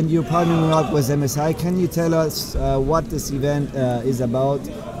 and you're partnering up with MSI. Can you tell us what this event is about?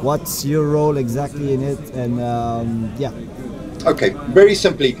 What's your role exactly in it? And yeah. Okay, very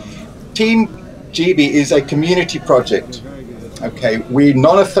simply, Team GB is a community project. Okay, we're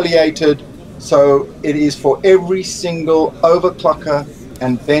non-affiliated, so it is for every single overclocker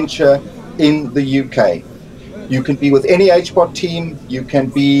and venture in the UK. You can be with any HWBOT team, you can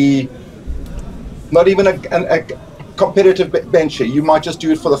be not even a competitive bencher, you might just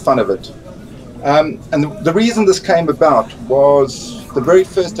do it for the fun of it. And the reason this came about was the very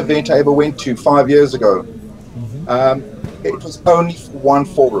first event I ever went to 5 years ago. It was only for one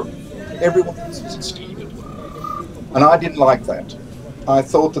forum. Everyone was excluded. And I didn't like that. I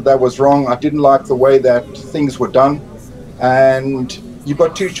thought that was wrong. I didn't like the way that things were done. And you've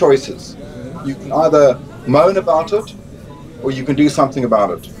got two choices. You can either moan about it or you can do something about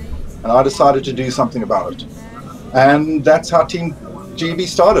it. And I decided to do something about it. And that's how Team GB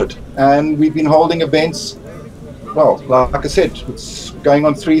started. And we've been holding events, well, like I said, it's going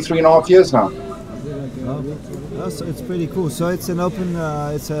on three and a half years now. Oh, so it's pretty cool. So it's an open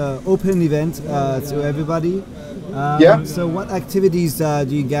event to everybody. Yeah. So what activities do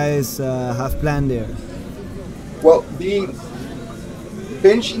you guys have planned there? Well, the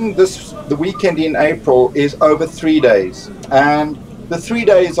benching the weekend in April is over 3 days, and the 3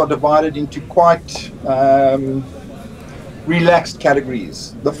 days are divided into quite relaxed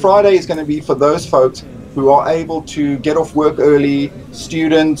categories. The Friday is going to be for those folks who are able to get off work early,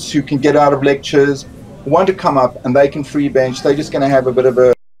 students who can get out of lectures, want to come up and they can free bench. They're just going to have a bit of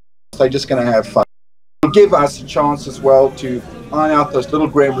they're just going to have fun. It'll give us a chance as well to iron out those little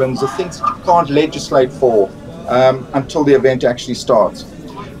gremlins, the things that you can't legislate for until the event actually starts.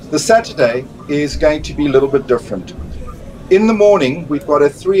 The Saturday is going to be a little bit different. In the morning, we've got a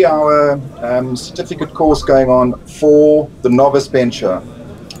 3-hour certificate course going on for the novice bencher.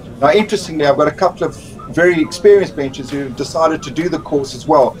 Now, interestingly, I've got a couple of very experienced benchers who have decided to do the course as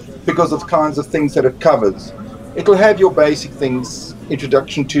well because of the kinds of things that it covers. It'll have your basic things,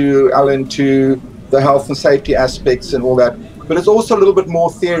 introduction to LAN, to the health and safety aspects and all that, but it's also a little bit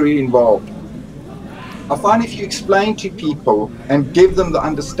more theory involved. I find if you explain to people and give them the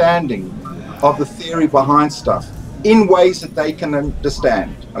understanding of the theory behind stuff in ways that they can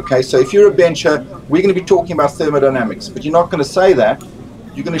understand. Okay, so if you're a bencher, we're going to be talking about thermodynamics, but you're not going to say that.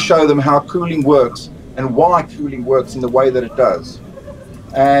 You're going to show them how cooling works and why cooling works in the way that it does.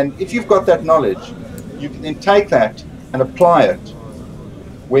 And if you've got that knowledge, you can then take that and apply it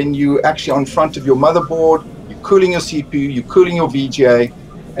when you actually on front of your motherboard, you're cooling your CPU, you're cooling your VGA,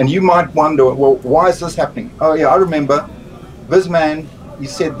 and you might wonder, well, why is this happening? Oh yeah, I remember, HiVizMan, he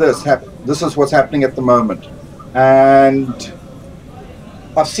said this is what's happening at the moment. And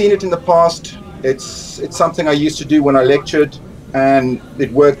I've seen it in the past. It's something I used to do when I lectured, and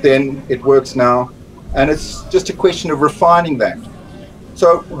it worked then, it works now, and it's just a question of refining that.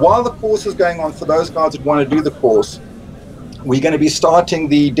 So while the course is going on, for those guys that want to do the course, we're going to be starting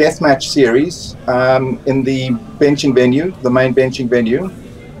the deathmatch series in the benching venue, the main benching venue,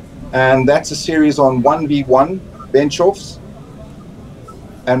 and that's a series on 1v1 bench-offs.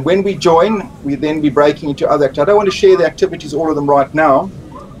 And when we join, we then be breaking into other activities. I don't want to share the activities, all of them right now,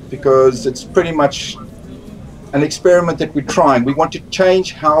 because it's pretty much an experiment that we're trying. We want to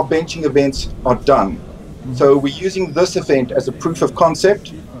change how benching events are done. So we're using this event as a proof of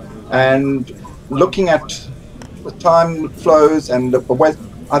concept and looking at the time flows and the way.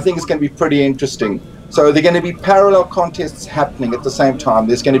 I think it's going to be pretty interesting. So there are going to be parallel contests happening at the same time.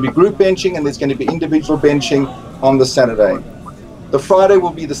 There's going to be group benching and there's going to be individual benching on the Saturday. The Friday will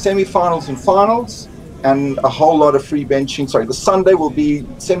be the semi-finals and finals and a whole lot of free benching. Sorry, the Sunday will be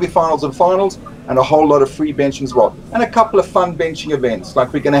semi-finals and finals and a whole lot of free benching as well. And a couple of fun benching events,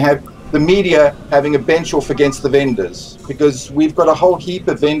 like we're going to have the media having a bench off against the vendors, because we've got a whole heap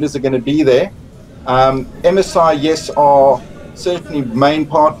of vendors that are going to be there. MSI, yes, are certainly main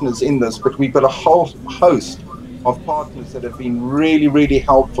partners in this, but we've got a whole host of partners that have been really, really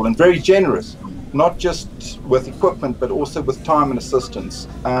helpful and very generous, not just with equipment, but also with time and assistance.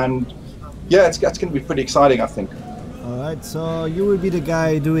 And yeah, it's going to be pretty exciting, I think. All right, so you will be the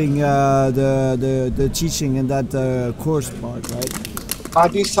guy doing the teaching and that course part, right? I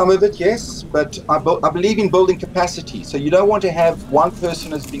do some of it, yes, but I believe in building capacity. So you don't want to have one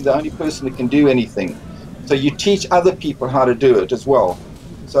person as being the only person that can do anything. So you teach other people how to do it as well.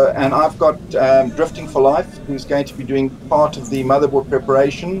 So, and I've got Drifting for Life, who's going to be doing part of the motherboard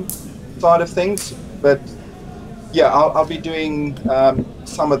preparation side of things. But yeah, I'll be doing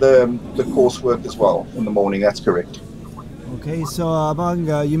some of the coursework as well in the morning. That's correct. Okay, so among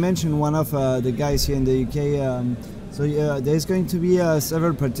you mentioned one of the guys here in the UK. So there's going to be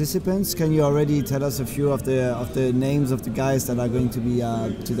several participants. Can you already tell us a few of the names of the guys that are going to be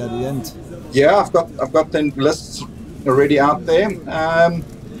to that event? Yeah, I've got the lists already out there.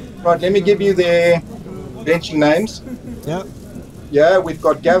 Right, let me give you their benching names. Yeah. Yeah, we've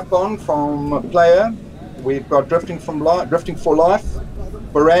got Gav Bond from Player. We've got Drifting for Life.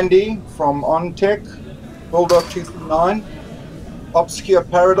 Barandi from OnTech. Bulldog 239. Obscure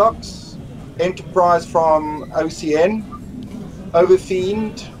Paradox. Enterprise from OCN.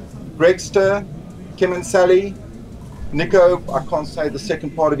 Overfiend. Gregster. Kim and Sally. Nico, I can't say the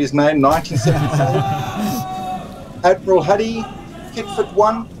second part of his name, 1974. Admiral Huddy. Kitfit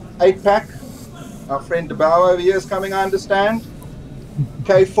 1. 8-pack. Our friend der 8auer over here is coming, I understand.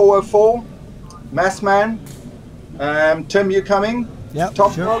 K404. Massman. Tim, you coming? Yep,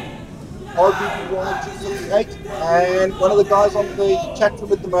 Top sure. Dog. RBB1268. And one of the guys on the chat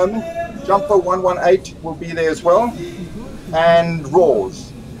room at the moment, Jumper118, will be there as well. And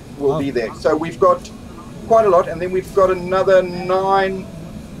Raws will be there. So we've got quite a lot. And then we've got another 9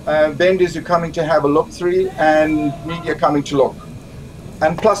 vendors who are coming to have a look through and media coming to look.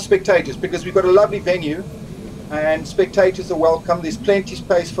 And plus spectators, because we've got a lovely venue and spectators are welcome. There's plenty of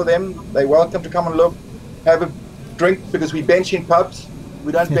space for them. They're welcome to come and look, have a drink, because we bench in pubs.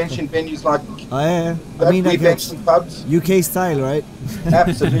 We don't bench in venues like I mean, we bench in pubs. UK style, right?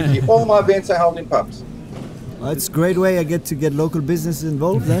 Absolutely. All my events are held in pubs. Well, it's a great way I get to get local businesses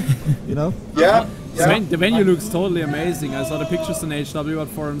involved there, you know? Yeah. The venue looks totally amazing. I saw the pictures on HWBOT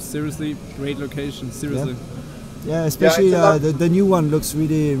forums. Seriously, great location. Seriously. Yeah, especially the new one looks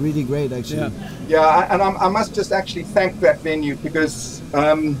really, really great, actually. Yeah, and I must just actually thank that venue, because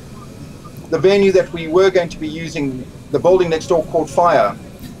the venue that we were going to be using, the building next door caught fire.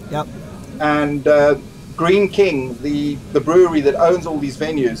 Yep. And Green King, the brewery that owns all these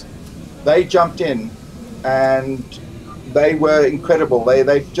venues, they jumped in and they were incredible.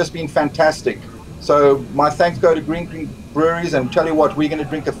 They've just been fantastic. So my thanks go to Green King Breweries, and tell you what, we're going to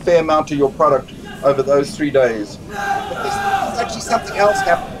drink a fair amount of your product over those 3 days. But there's actually something else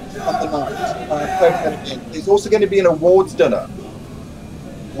happening on the night. There's also going to be an awards dinner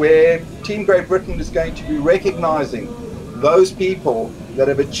where Team Great Britain is going to be recognizing those people that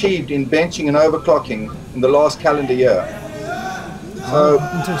have achieved in benching and overclocking in the last calendar year. So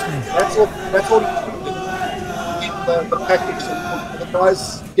that's all included in the package. So the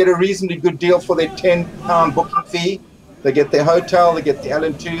guys get a reasonably good deal for their £10 booking fee. They get their hotel, they get the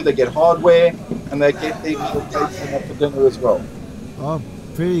LN2, they get hardware, and they get their meal paid for dinner as well. Oh,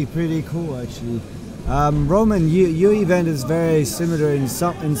 pretty cool, actually. Roman, your event is very similar in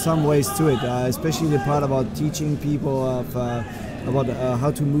some ways to it, especially the part about teaching people about how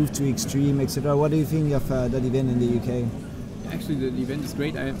to move to extreme, etc. What do you think of that event in the UK? Actually, the event is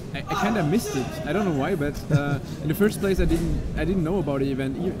great. I kind of missed it. I don't know why, but in the first place, I didn't know about the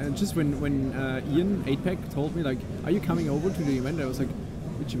event. And just when Ian 8-pack told me, like, "Are you coming over to the event?" I was like,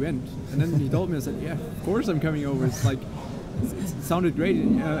 "Which event?" And then he told me, I said, "Yeah, of course I'm coming over." It's like, it sounded great.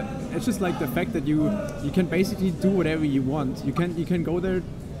 It's just like the fact that you can basically do whatever you want. You can go there,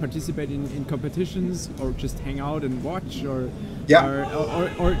 participate in competitions, or just hang out and watch, or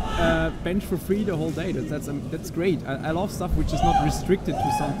bench for free the whole day. That's great. I love stuff which is not restricted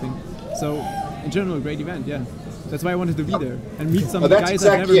to something. So in general, a great event. Yeah, that's why I wanted to be there and meet some guys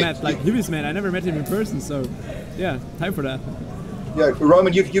I've never met, like HiVizMan. I never met him in person. So yeah, time for that. Yeah,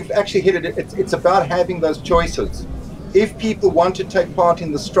 Roman, you've actually hit it. It's about having those choices. If people want to take part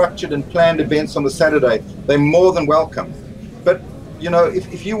in the structured and planned events on the Saturday, they're more than welcome. But you know,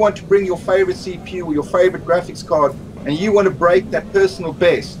 if you want to bring your favorite CPU or your favorite graphics card and you want to break that personal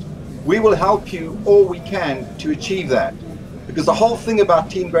best, we will help you all we can to achieve that. Because the whole thing about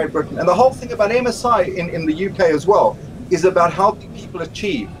Team Great Britain and the whole thing about MSI in the UK as well is about helping people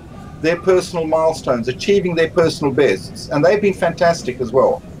achieve their personal milestones, achieving their personal bests. And they've been fantastic as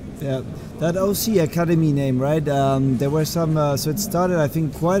well. Yeah. That OC Academy name, right? There were some. So it started, I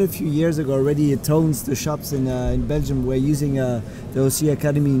think, quite a few years ago already. Tones, the shops in Belgium were using the OC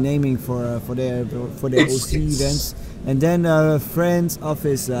Academy naming for their OC events. And then France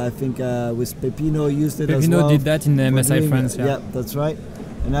office, I think, with Pepino used it as well. Pepino did that in the MSI France. Yeah, that's right.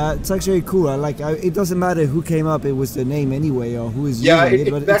 And it's actually cool. It doesn't matter who came up; it was the name anyway, or who is using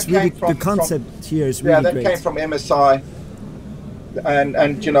it. But it's really the concept here is really great. Yeah, that came from MSI.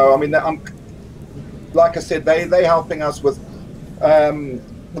 And you know, I mean, like I said, they helping us with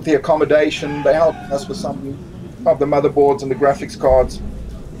with the accommodation. They help us with some of the motherboards and the graphics cards.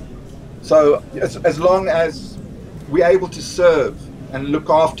 So as long as we're able to serve and look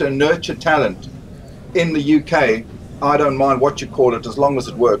after and nurture talent in the UK, I don't mind what you call it, as long as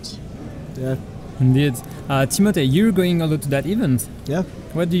it works. Yeah. Indeed. Timothy, you're going over to that event. Yeah.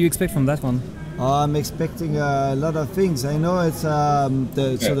 What do you expect from that one? I'm expecting a lot of things. I know it's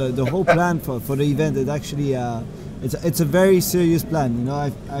the whole plan for the event. It actually it's a very serious plan. You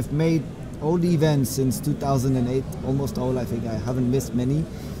know, I've made all the events since 2008, almost all. I think I haven't missed many,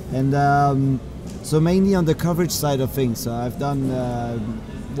 and so mainly on the coverage side of things. So I've done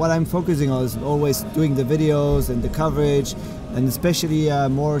what I'm focusing on is always doing the videos and the coverage, and especially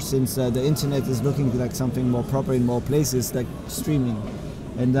more since the internet is looking like something more proper in more places, like streaming,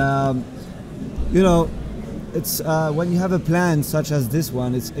 and. You know, it's when you have a plan such as this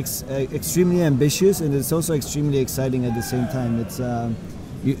one, it's extremely ambitious, and it's also extremely exciting at the same time. It's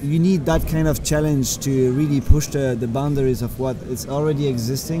you need that kind of challenge to really push the boundaries of what is already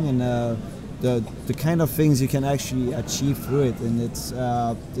existing, and the kind of things you can actually achieve through it. And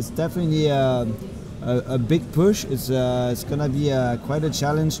it's definitely a big push. It's gonna be quite a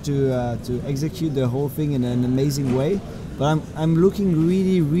challenge to execute the whole thing in an amazing way. But I'm looking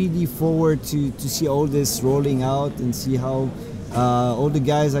really forward to see all this rolling out and see how all the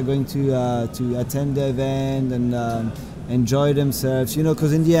guys are going to attend the event and enjoy themselves. You know,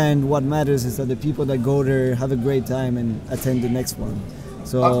 because in the end, what matters is that the people that go there have a great time and attend the next one.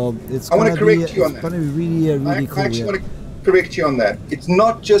 So it's going to be really cool. I actually want to correct you on that. It's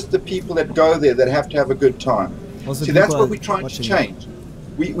not just the people that go there that have to have a good time. Also, see, that's what we're trying to change.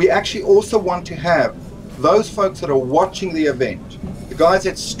 We actually also want to have those folks that are watching the event, the guys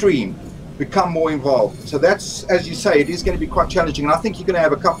that stream, become more involved. So that's, as you say, it is going to be quite challenging, and I think you're going to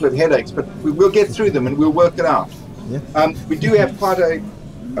have a couple of headaches, but we will get through them and we'll work it out. Yeah. We do have quite a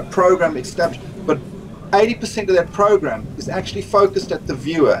program established, but 80% of that program is actually focused at the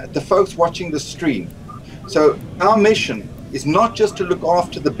viewer, at the folks watching the stream. So our mission is not just to look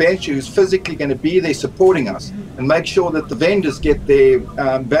after the bencher who's physically going to be there supporting us and make sure that the vendors get their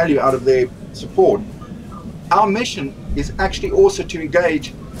value out of their support. Our mission is actually also to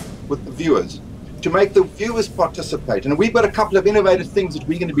engage with the viewers, to make the viewers participate. And we've got a couple of innovative things that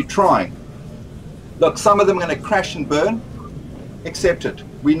we're going to be trying. Look, some of them are going to crash and burn. Accept it.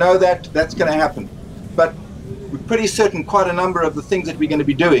 We know that that's going to happen. But we're pretty certain quite a number of the things that we're going to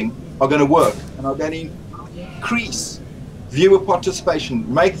be doing are going to work and are going to increase viewer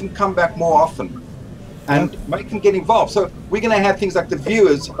participation, make them come back more often, and make them get involved. So we're going to have things like the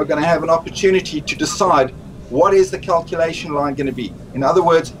viewers are going to have an opportunity to decide what is the calculation line going to be. In other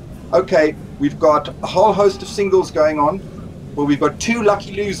words, okay, we've got a whole host of singles going on, well, we've got 2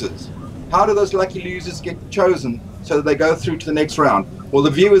 lucky losers. How do those lucky losers get chosen so that they go through to the next round? Well,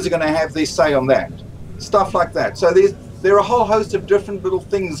 the viewers are going to have their say on that. Stuff like that. So there are a whole host of different little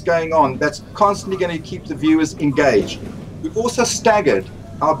things going on that's constantly going to keep the viewers engaged. We've also staggered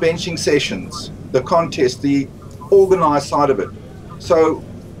our benching sessions, the contest, the organized side of it. So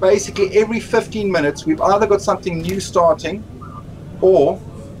basically every 15 minutes we've either got something new starting, or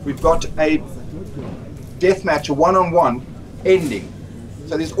we've got a death match, a one-on-one ending.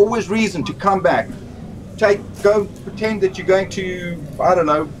 So there's always reason to come back, go pretend that you're going to, I don't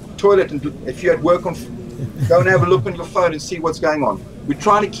know, toilet, and if you're at work, go and have a look on your phone and see what's going on. We're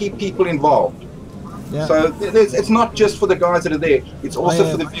trying to keep people involved. Yeah. So it's not just for the guys that are there, it's also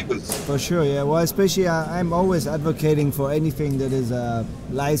for the viewers. For sure, yeah. Well, especially I'm always advocating for anything that is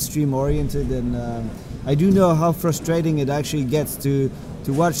live stream oriented, and I do know how frustrating it actually gets to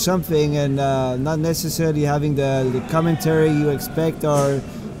watch something and not necessarily having the commentary you expect, or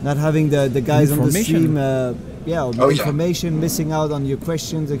not having the guys on the stream, information, missing out on your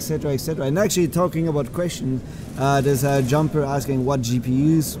questions, etc., etc. And actually, talking about questions, there's a jumper asking what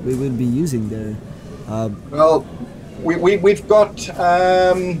GPUs we will be using there. Well, we've got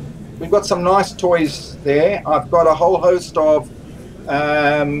some nice toys there. I've got a whole host of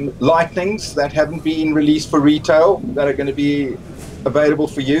Lightnings that haven't been released for retail that are going to be available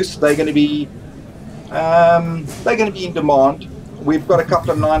for use. They're going to be in demand. We've got a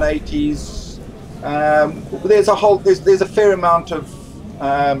couple of 980s. There's a fair amount of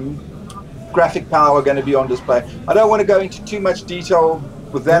graphic power going to be on display. I don't want to go into too much detail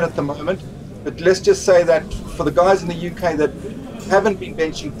with that at the moment. But let's just say that for the guys in the UK that haven't been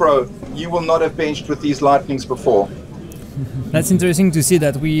benching pro, you will not have benched with these Lightnings before. That's interesting to see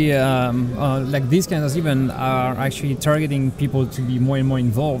that we, like these kinds of events, are actually targeting people to be more and more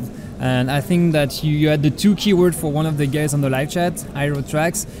involved. And I think that you had the two keywords for one of the guys on the live chat,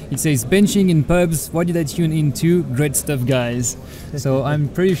 Aerotracks. It says benching in pubs. What did I tune into? Great stuff, guys. So I'm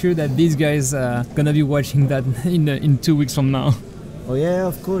pretty sure that these guys are gonna be watching that in 2 weeks from now. Oh yeah,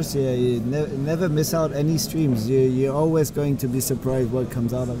 of course. Yeah, you never miss out any streams. You're always going to be surprised what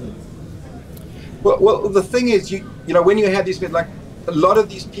comes out of it. Well, the thing is, you know, when you have these, like a lot of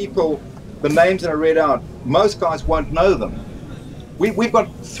these people, the names that I read out, most guys won't know them. We've got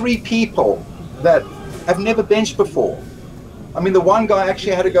 3 people that have never benched before. I mean, the one guy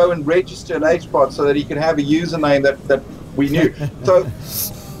actually had to go and register an HWBOT so that he could have a username that we knew. So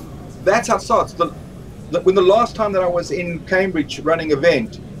that's how it starts. When the last time that I was in Cambridge running an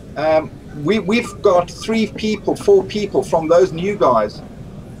event, we've got 4 people from those new guys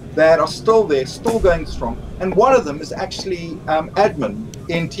that are still there, still going strong. And one of them is actually admin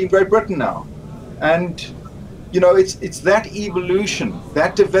in Team Great Britain now. And you know, it's that evolution,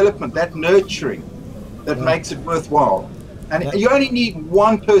 that development, that nurturing that makes it worthwhile. And you only need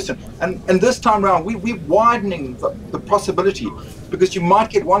one person. And this time around, we're widening the possibility, because you might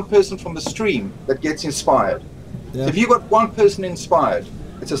get one person from the stream that gets inspired. Yeah. If you've got one person inspired,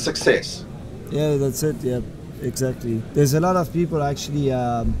 it's a success. Yeah, that's it. Yeah, exactly. There's a lot of people actually.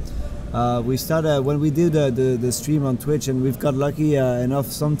 We started when we did the stream on Twitch, and we've got lucky enough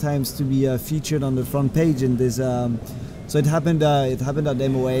sometimes to be featured on the front page. And there's so it happened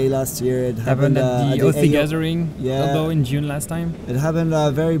at MOA last year. It happened at the OC Gathering, yeah, although in June last time. It happened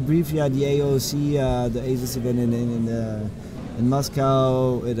very briefly at the AOC, the ASUS event in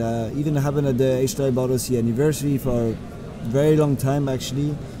Moscow. It even happened at the HWBOT OC anniversary for a very long time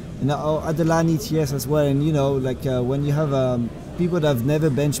actually, and at the LAN ETS as well. And you know, like when you have people that have never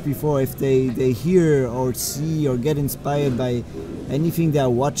benched before, if they hear or see or get inspired by anything they're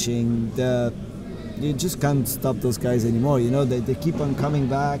watching, you just can't stop those guys anymore. You know, they keep on coming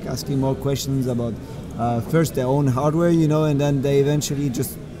back, asking more questions about first their own hardware, you know, and then they eventually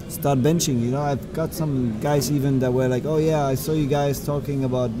just start benching. You know, I've got some guys even that were like, oh yeah, I saw you guys talking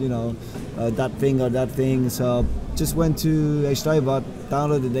about, you know, that thing or that thing, so just went to HWBOT,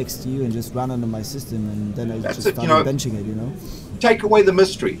 downloaded XTU and just ran under my system, and then I just started benching it, you know. Take away the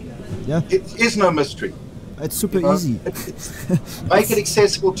mystery. Yeah. It is no mystery. It's super easy. Make it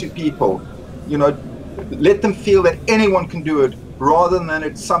accessible to people. You know, let them feel that anyone can do it, rather than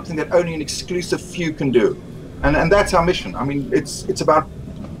it's something that only an exclusive few can do. And that's our mission. I mean, it's about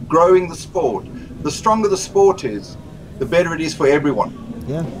growing the sport. The stronger the sport is, the better it is for everyone.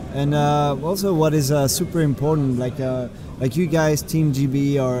 Yeah, and also what is super important, like you guys, Team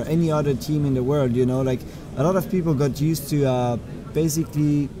GB or any other team in the world, you know, like a lot of people got used to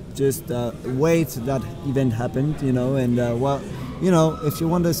basically just wait that event happened, you know, and well, you know, if you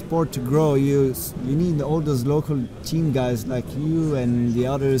want the sport to grow, you need all those local team guys like you and the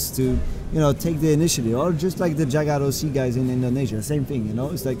others to, you know, take the initiative. Or just like the Jagat OC guys in Indonesia, same thing, you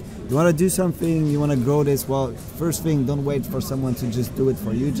know. It's like, you want to do something, you want to grow this, well, first thing, don't wait for someone to just do it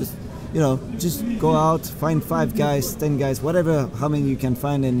for you. Just, you know, just go out, find 5 guys, 10 guys, whatever, how many you can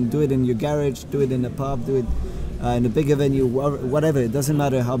find, and do it in your garage, do it in a pub, do it in a bigger venue, whatever. It doesn't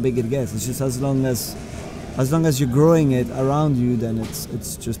matter how big it gets. It's just as long as you're growing it around you, then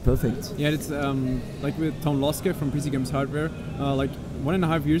it's just perfect. Yeah, it's like with Tom Loske from PC Games Hardware. Like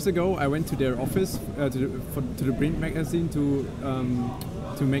 1.5 years ago, I went to their office to the print magazine to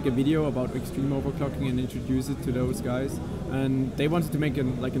make a video about extreme overclocking and introduce it to those guys. And they wanted to make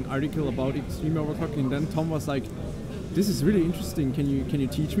an article about extreme overclocking. And then Tom was like, "This is really interesting. Can you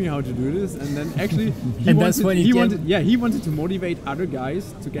teach me how to do this?" And then actually he wanted to motivate other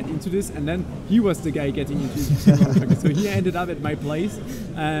guys to get into this, and then he was the guy getting into extreme overclocking. So he ended up at my place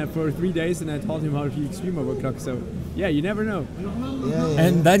for 3 days, and I taught him how to extreme overclock. So yeah, you never know. Yeah.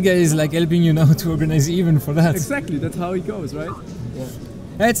 And that guy is like helping you now to organize the event for that. Exactly, that's how it goes, right? Yeah.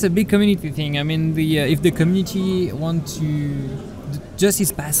 It's a big community thing. I mean, if the community want to just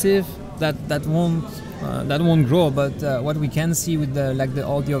is passive, that won't grow. But what we can see with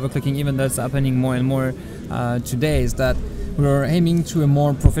all the overclocking event that's happening more and more today is that we're aiming to a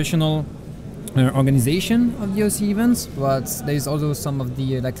more professional organization of the OC events. But there's also some of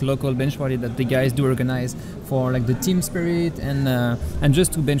the local bench party that the guys do organize for the team spirit and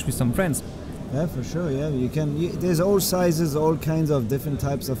just to bench with some friends. Yeah, for sure. Yeah, there's all sizes, all kinds of different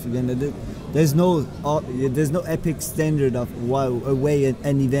types of event. There's no epic standard of a way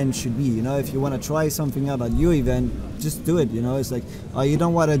an event should be. You know, if you want to try something out at your event, just do it. You know, it's like, you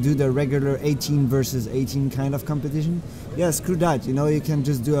don't want to do the regular 18 versus 18 kind of competition. Yeah, screw that. You know, you can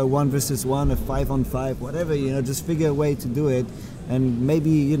just do a 1 versus 1, a 5-on-5, whatever. You know, just figure a way to do it. And maybe,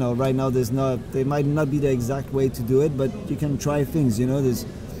 you know, right now there might not be the exact way to do it, but you can try things. You know,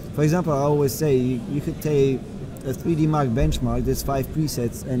 for example, I always say you could take a 3D Mark benchmark, there's 5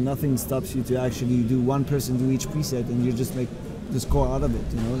 presets, and nothing stops you to actually do one person do each preset, and you just make the score out of it,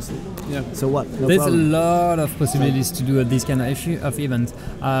 you know. So, yeah. So what? No There's problem. a lot of possibilities to do this kind of event.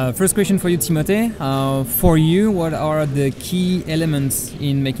 First question for you, Timothée. For you, what are the key elements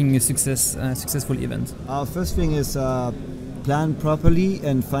in making a successful event? First thing is plan properly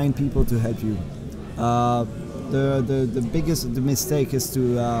and find people to help you. The biggest mistake is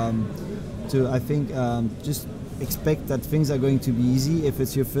to I think just expect that things are going to be easy. If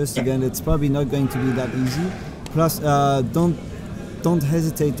it's your first event, it's probably not going to be that easy. Plus, don't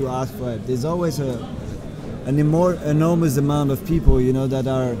hesitate to ask for it. There's always an enormous amount of people, you know, that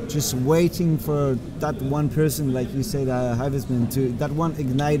are just waiting for that one person, like you said, HiVizMan, to that one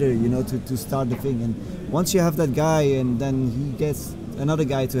igniter, you know, to start the thing. And once you have that guy, and then he gets another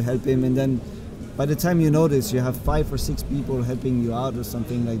guy to help him, and then by the time you notice, you have 5 or 6 people helping you out or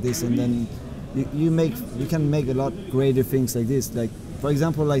something like this, and then you can make a lot greater things like this. Like, for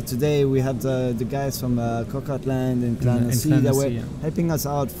example, like today we had the guys from Cockatland and Clan C that were helping us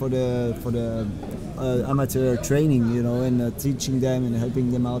out for the amateur training, you know, and teaching them and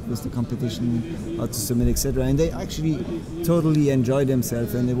helping them out with the competition, how to submit, etc. And they actually totally enjoyed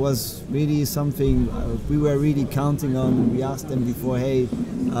themselves, and it was really something we were really counting on. We asked them before, hey,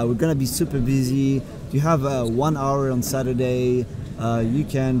 we're gonna be super busy. Do you have 1 hour on Saturday? You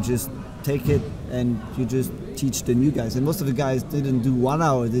can just take it and you just teach the new guys. And most of the guys didn't do 1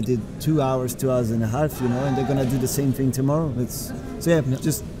 hour, they did 2 hours, 2 hours and a half, you know, and they're gonna do the same thing tomorrow.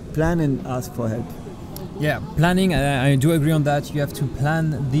 Just plan and ask for help. Yeah, planning, I do agree on that. You have to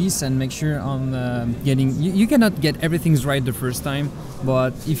plan this and make sure on getting, you cannot get everything right the first time,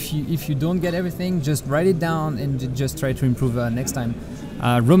 but if you don't get everything, just write it down and just try to improve next time.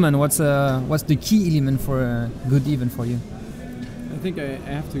 Roman, what's the key element for a good event for you? I think I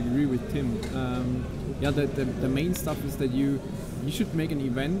have to agree with Tim. The main stuff is that you should make an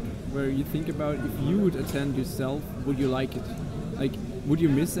event where you think about, if you would attend yourself, would you like it? Like, would you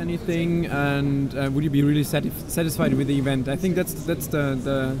miss anything, and would you be really satisfied with the event? I think that's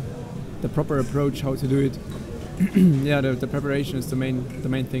the proper approach how to do it. Yeah, the preparation is the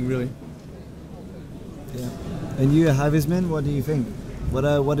main thing, really. Yeah. And you, HiVizMan, what do you think?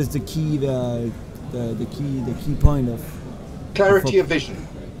 What is the key point of clarity of vision?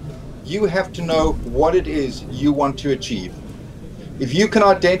 You have to know what it is you want to achieve. If you can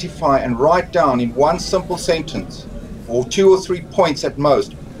identify and write down in one simple sentence, or 2 or 3 points at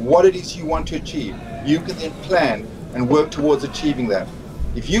most, what it is you want to achieve, you can then plan and work towards achieving that.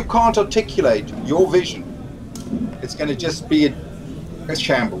 If you can't articulate your vision, it's going to just be a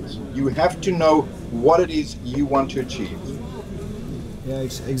shambles. You have to know what it is you want to achieve. Yeah,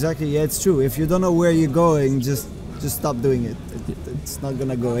 exactly. Yeah, it's true. If you don't know where you're going, just stop doing it. It's not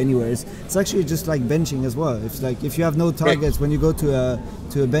gonna go anywhere. It's actually just like benching as well. It's like if you have no targets when you go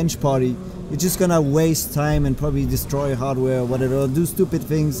to a bench party, you're just gonna waste time and probably destroy hardware or whatever, or do stupid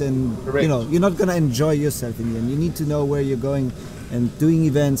things, and you know, you're not gonna enjoy yourself in the end. You need to know where you're going, and doing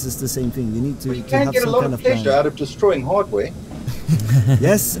events is the same thing. You need to, you can have get some a lot kind of of pleasure plan. out of destroying hardware.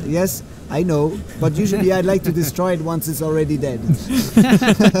 Yes, I know, but usually I'd like to destroy it once it's already dead.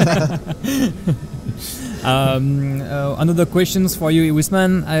 Another questions for you,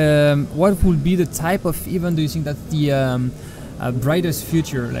 HiVizMan. What would be the type of event do you think that the brightest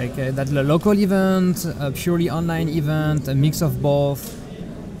future? Like that local event, a purely online event, a mix of both?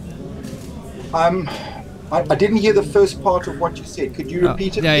 I didn't hear the first part of what you said. Could you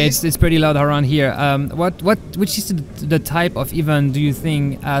repeat it? Yeah, please? it's pretty loud around here. Which is the type of event do you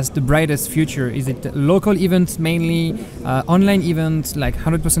think has the brightest future? Is it local events mainly, online events like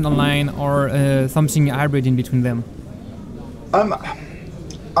 100% online, or something hybrid in between them?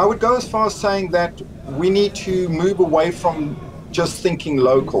 I would go as far as saying that we need to move away from just thinking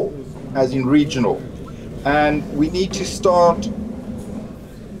local, as in regional, and we need to start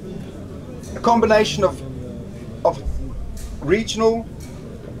a combination of regional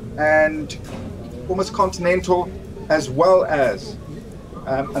and almost continental, as well as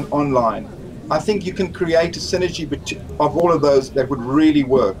an online. I think you can create a synergy of all of those that would really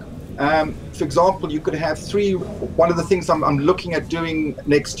work. For example, you could have one of the things I'm looking at doing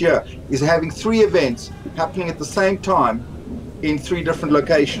next year is having 3 events happening at the same time in 3 different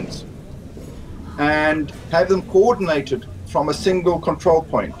locations, and have them coordinated from a single control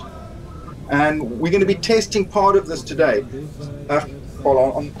point. And we're going to be testing part of this today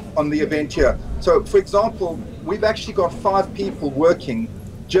on the event here. So, for example, we've actually got 5 people working,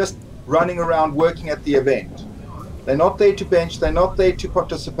 just running around working at the event. They're not there to bench, they're not there to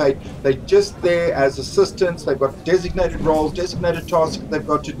participate, they're just there as assistants. They've got designated roles, designated tasks they've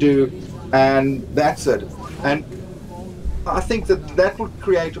got to do, and that's it. And I think that will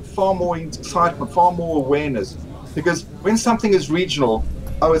create far more excitement, far more awareness, because when something is regional,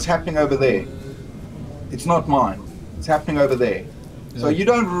 oh, it's happening over there, it's not mine, it's happening over there. So you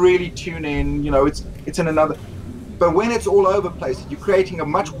don't really tune in, you know, it's in another. But when it's all over the place, you're creating a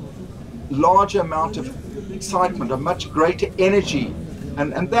much larger amount of excitement, a much greater energy,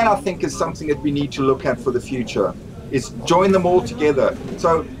 and that I think is something that we need to look at for the future. Is join them all together.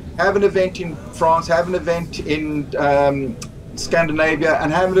 So have an event in France, have an event in Scandinavia,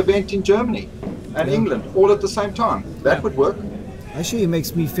 and have an event in Germany and England all at the same time. That would work. Actually, it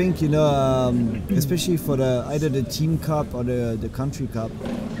makes me think, you know, especially for either the team cup or the country cup.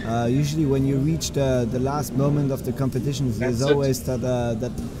 Usually, when you reach the last moment of the competitions, there's always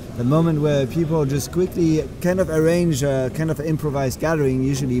that moment where people just quickly kind of arrange a kind of improvised gathering.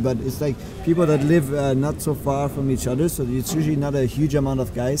 Usually, but it's like people that live not so far from each other, so it's usually not a huge amount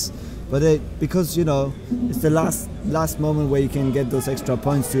of guys. But because, you know, it's the last moment where you can get those extra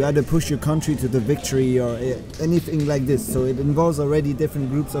points to either push your country to the victory or anything like this. So it involves already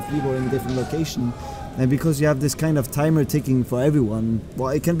different groups of people in different locations. And because you have this kind of timer ticking for everyone,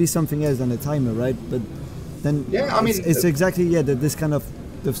 well, it can be something else than a timer, right? But then it's exactly, this kind of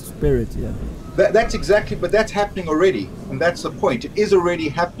the spirit, That's exactly, but that's happening already. And that's the point. It is already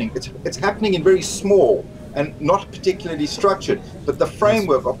happening. It's happening in very small and not particularly structured, but the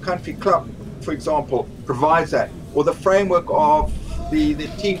framework of country club, for example, provides that, or the framework of the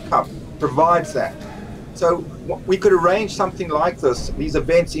team cup provides that. So we could arrange something like this, these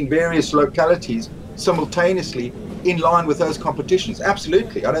events in various localities simultaneously in line with those competitions.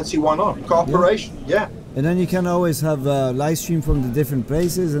 Absolutely, I don't see why not. Cooperation, And then you can always have a live stream from the different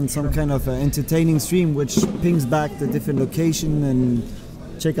places and some kind of entertaining stream which pings back the different location and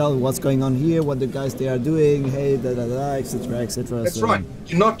check out what's going on here, what the guys they are doing, hey, etc., etc. That's right.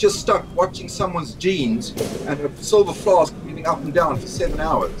 You're not just stuck watching someone's jeans and a silver flask moving up and down for 7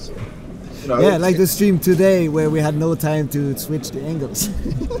 hours. You know, like the stream today where we had no time to switch the angles.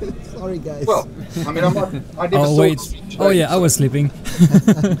 Sorry, guys. Well, I mean, I never saw the stream today, I was sleeping.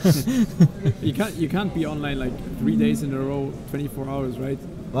 You can't be online like 3 days in a row, 24 hours, right?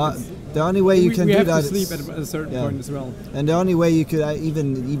 Well, the only way you can do that is sleep at a certain point as well. And the only way you could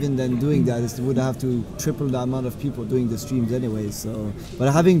even then doing that is you would have to triple the amount of people doing the streams anyway. So, but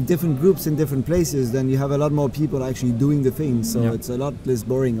having different groups in different places, then you have a lot more people actually doing the thing. So it's a lot less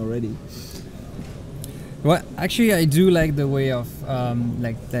boring already. Well, actually, I do like the way of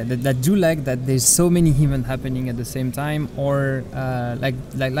that there's so many events happening at the same time, or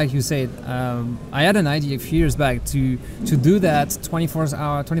like you said, I had an idea a few years back to do that 24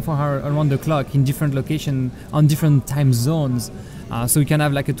 hour around the clock in different locations on different time zones. So you can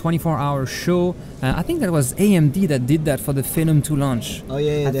have like a 24-hour show. I think that was AMD that did that for the Phenom 2 launch. Oh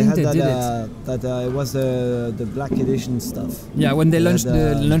yeah, I think they did it. It was the Black Edition stuff. Yeah, when they launched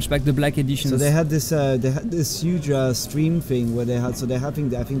the Black Edition. So they had this huge stream thing where they had. So I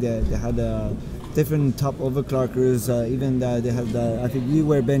think they had different top overclockers. Even they had. I think you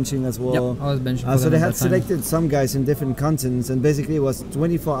were benching as well. Yep, I was benching. So they had selected some guys in different continents, and basically it was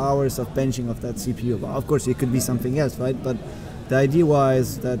 24 hours of benching of that CPU. But of course, it could be something else, right? But the idea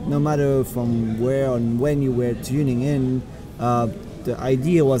was that no matter from where and when you were tuning in, the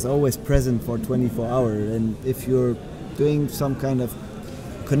idea was always present for 24 hours. And if you're doing some kind of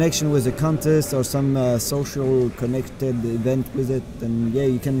connection with a contest or some social connected event with it, then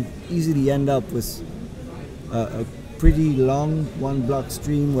you can easily end up with a pretty long one-block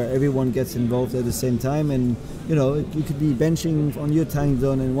stream where everyone gets involved at the same time. And you know, you could be benching on your time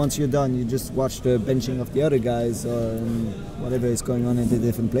zone, and once you're done, you just watch the benching of the other guys or whatever is going on in the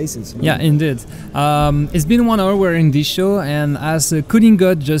different places. Yeah, indeed. It's been 1 hour we're in this show, and as Cooling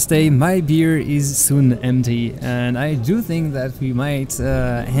God just said, my beer is soon empty, and I do think that we might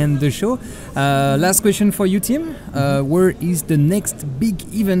end the show. Last question for you, Tim. Where is the next big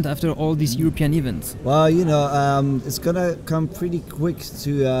event after all these European events? Well, you know, it's gonna come pretty quick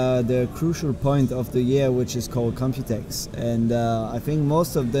to the crucial point of the year, which is called Computex, and I think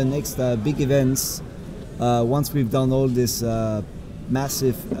most of the next big events, once we've done all this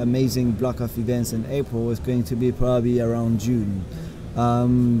massive, amazing block of events in April, is going to be probably around June.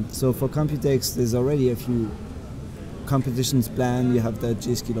 So for Computex, there's already a few competitions planned. You have the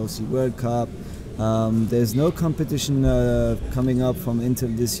JSKLOC World Cup. There's no competition coming up from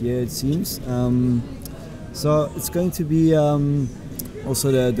Intel this year, it seems. So it's going to be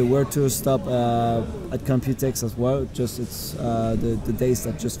also the World Tour stop at Computex as well. Just it's the days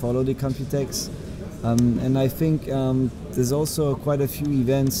that just follow the Computex. And I think there's also quite a few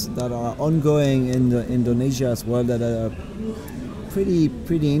events that are ongoing in Indonesia as well that are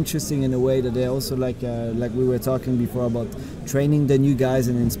pretty interesting in a way, that they're also like we were talking before about training the new guys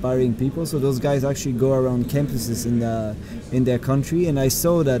and inspiring people. So those guys actually go around campuses in their country, and I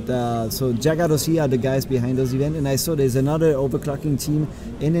saw that so der8auer are the guys behind those events, and I saw there's another overclocking team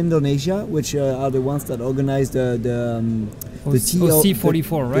in Indonesia, which are the ones that organize the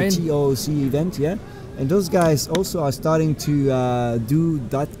OC44, right? The TOC event, yeah. And those guys also are starting to do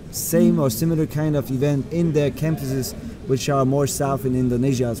that same or similar kind of event in their campuses, which are more south in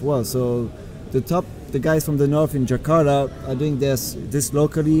Indonesia as well. So the guys from the north in Jakarta are doing this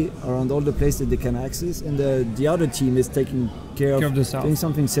locally around all the places they can access, and the other team is taking care of the south, doing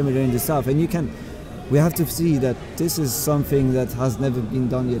something similar in the south. And we have to see that this is something that has never been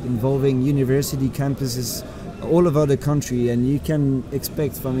done yet, involving university campuses all over the country, and you can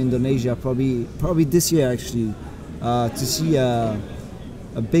expect from Indonesia probably this year actually to see a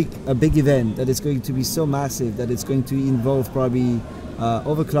big event that is going to be so massive that it's going to involve probably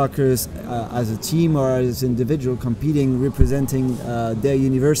overclockers as a team or as individual competing, representing their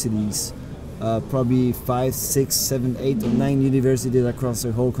universities. Probably 5, 6, 7, 8 or 9 universities across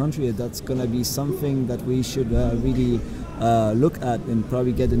the whole country. That's going to be something that we should really look at and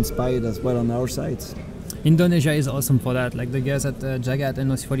probably get inspired as well on our sides. Indonesia is awesome for that. Like the guys at Jagat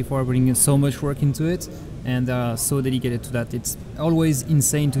and OC44 are bringing so much work into it, and are so dedicated to that. It's always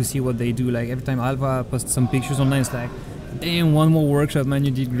insane to see what they do. Like every time Alva posts some pictures online, it's like, damn, one more workshop, man,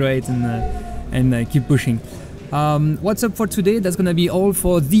 you did great, and keep pushing. What's up for today? That's gonna be all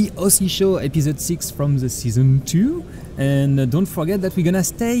for the OC Show episode 6 from the season 2. And don't forget that we're gonna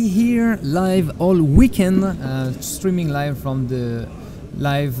stay here live all weekend, streaming live from the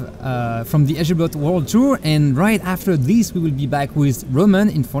HWBOT World Tour, and right after this we will be back with Roman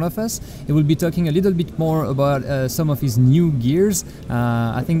in front of us. He will be talking a little bit more about some of his new gears.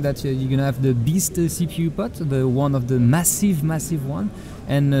 I think that you're gonna have the Beast CPU pot, the one of the massive one,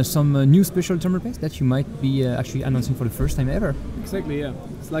 and some new special thermal paste that you might be actually announcing for the first time ever. Exactly, yeah.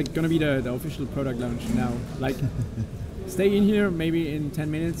 It's like gonna be the official product launch now. Like, stay in here, maybe in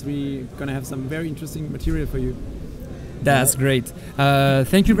 10 minutes we're gonna have some very interesting material for you. That's great.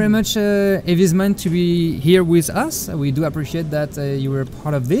 Thank you very much, HiVizMan, to be here with us. We do appreciate that you were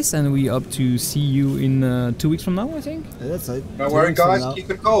part of this, and we hope to see you in 2 weeks from now, I think. Yeah, that's it. Don't worry, guys.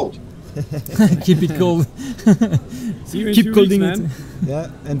 Keep it cold. Keep it cold. See you in Keep 2 colding weeks, man. it. Yeah,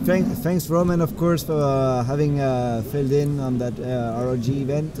 and thanks Roman, of course, for having filled in on that ROG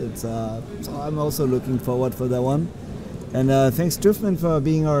event. So I'm also looking forward for that one. And thanks Truffman for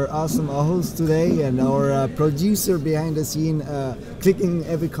being our awesome host today, and our producer behind the scene, clicking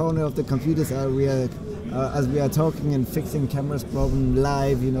every corner of the computers as we are talking and fixing cameras problem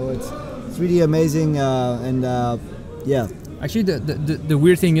live. You know, it's really amazing, and yeah. Actually, the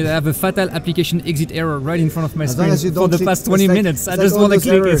weird thing is I have a fatal application exit error right in front of my screen for the past 20 minutes. I just want to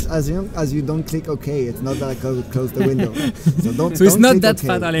click it. As long as you don't click OK, it's not that I close the window. So it's not that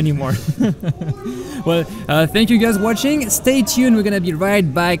fatal anymore. Well, thank you guys for watching. Stay tuned. We're gonna be right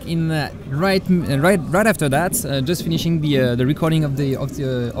back in right after that. Just finishing the recording of the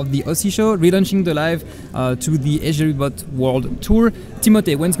OC show, relaunching the live to the HWBOT World Tour.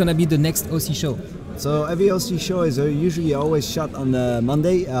 Timothée, when's gonna be the next OC show? So every OC show is usually always shot on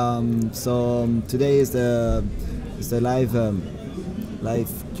Monday. Today is the live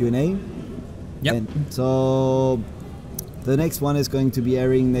Q&A. Yep. And so the next one is going to be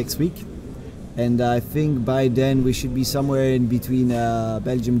airing next week, and I think by then we should be somewhere in between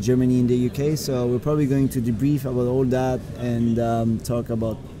Belgium, Germany, and the UK. So we're probably going to debrief about all that and talk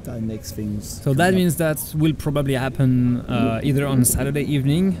about the next things. So that means that will probably happen either on Saturday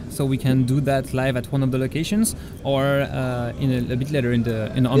evening, so we can do that live at one of the locations, or in a bit later on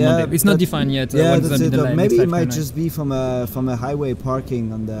Monday. It's not defined yet. Yeah, that's it. Maybe it might just be from a highway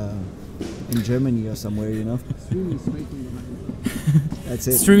parking in Germany or somewhere, you know. That's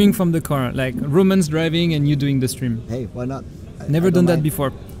it. Streaming from the car, like Roman's driving and you doing the stream. Hey, why not? Never done that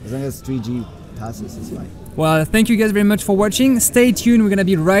before. As long as 3G passes, it's fine. Well, thank you guys very much for watching. Stay tuned, we're gonna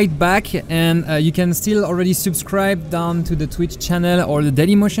be right back, and you can still already subscribe down to the Twitch channel or the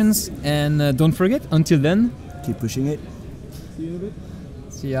Daily Motions, and don't forget, until then, keep pushing it. See you in a bit.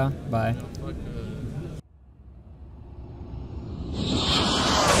 See ya, bye.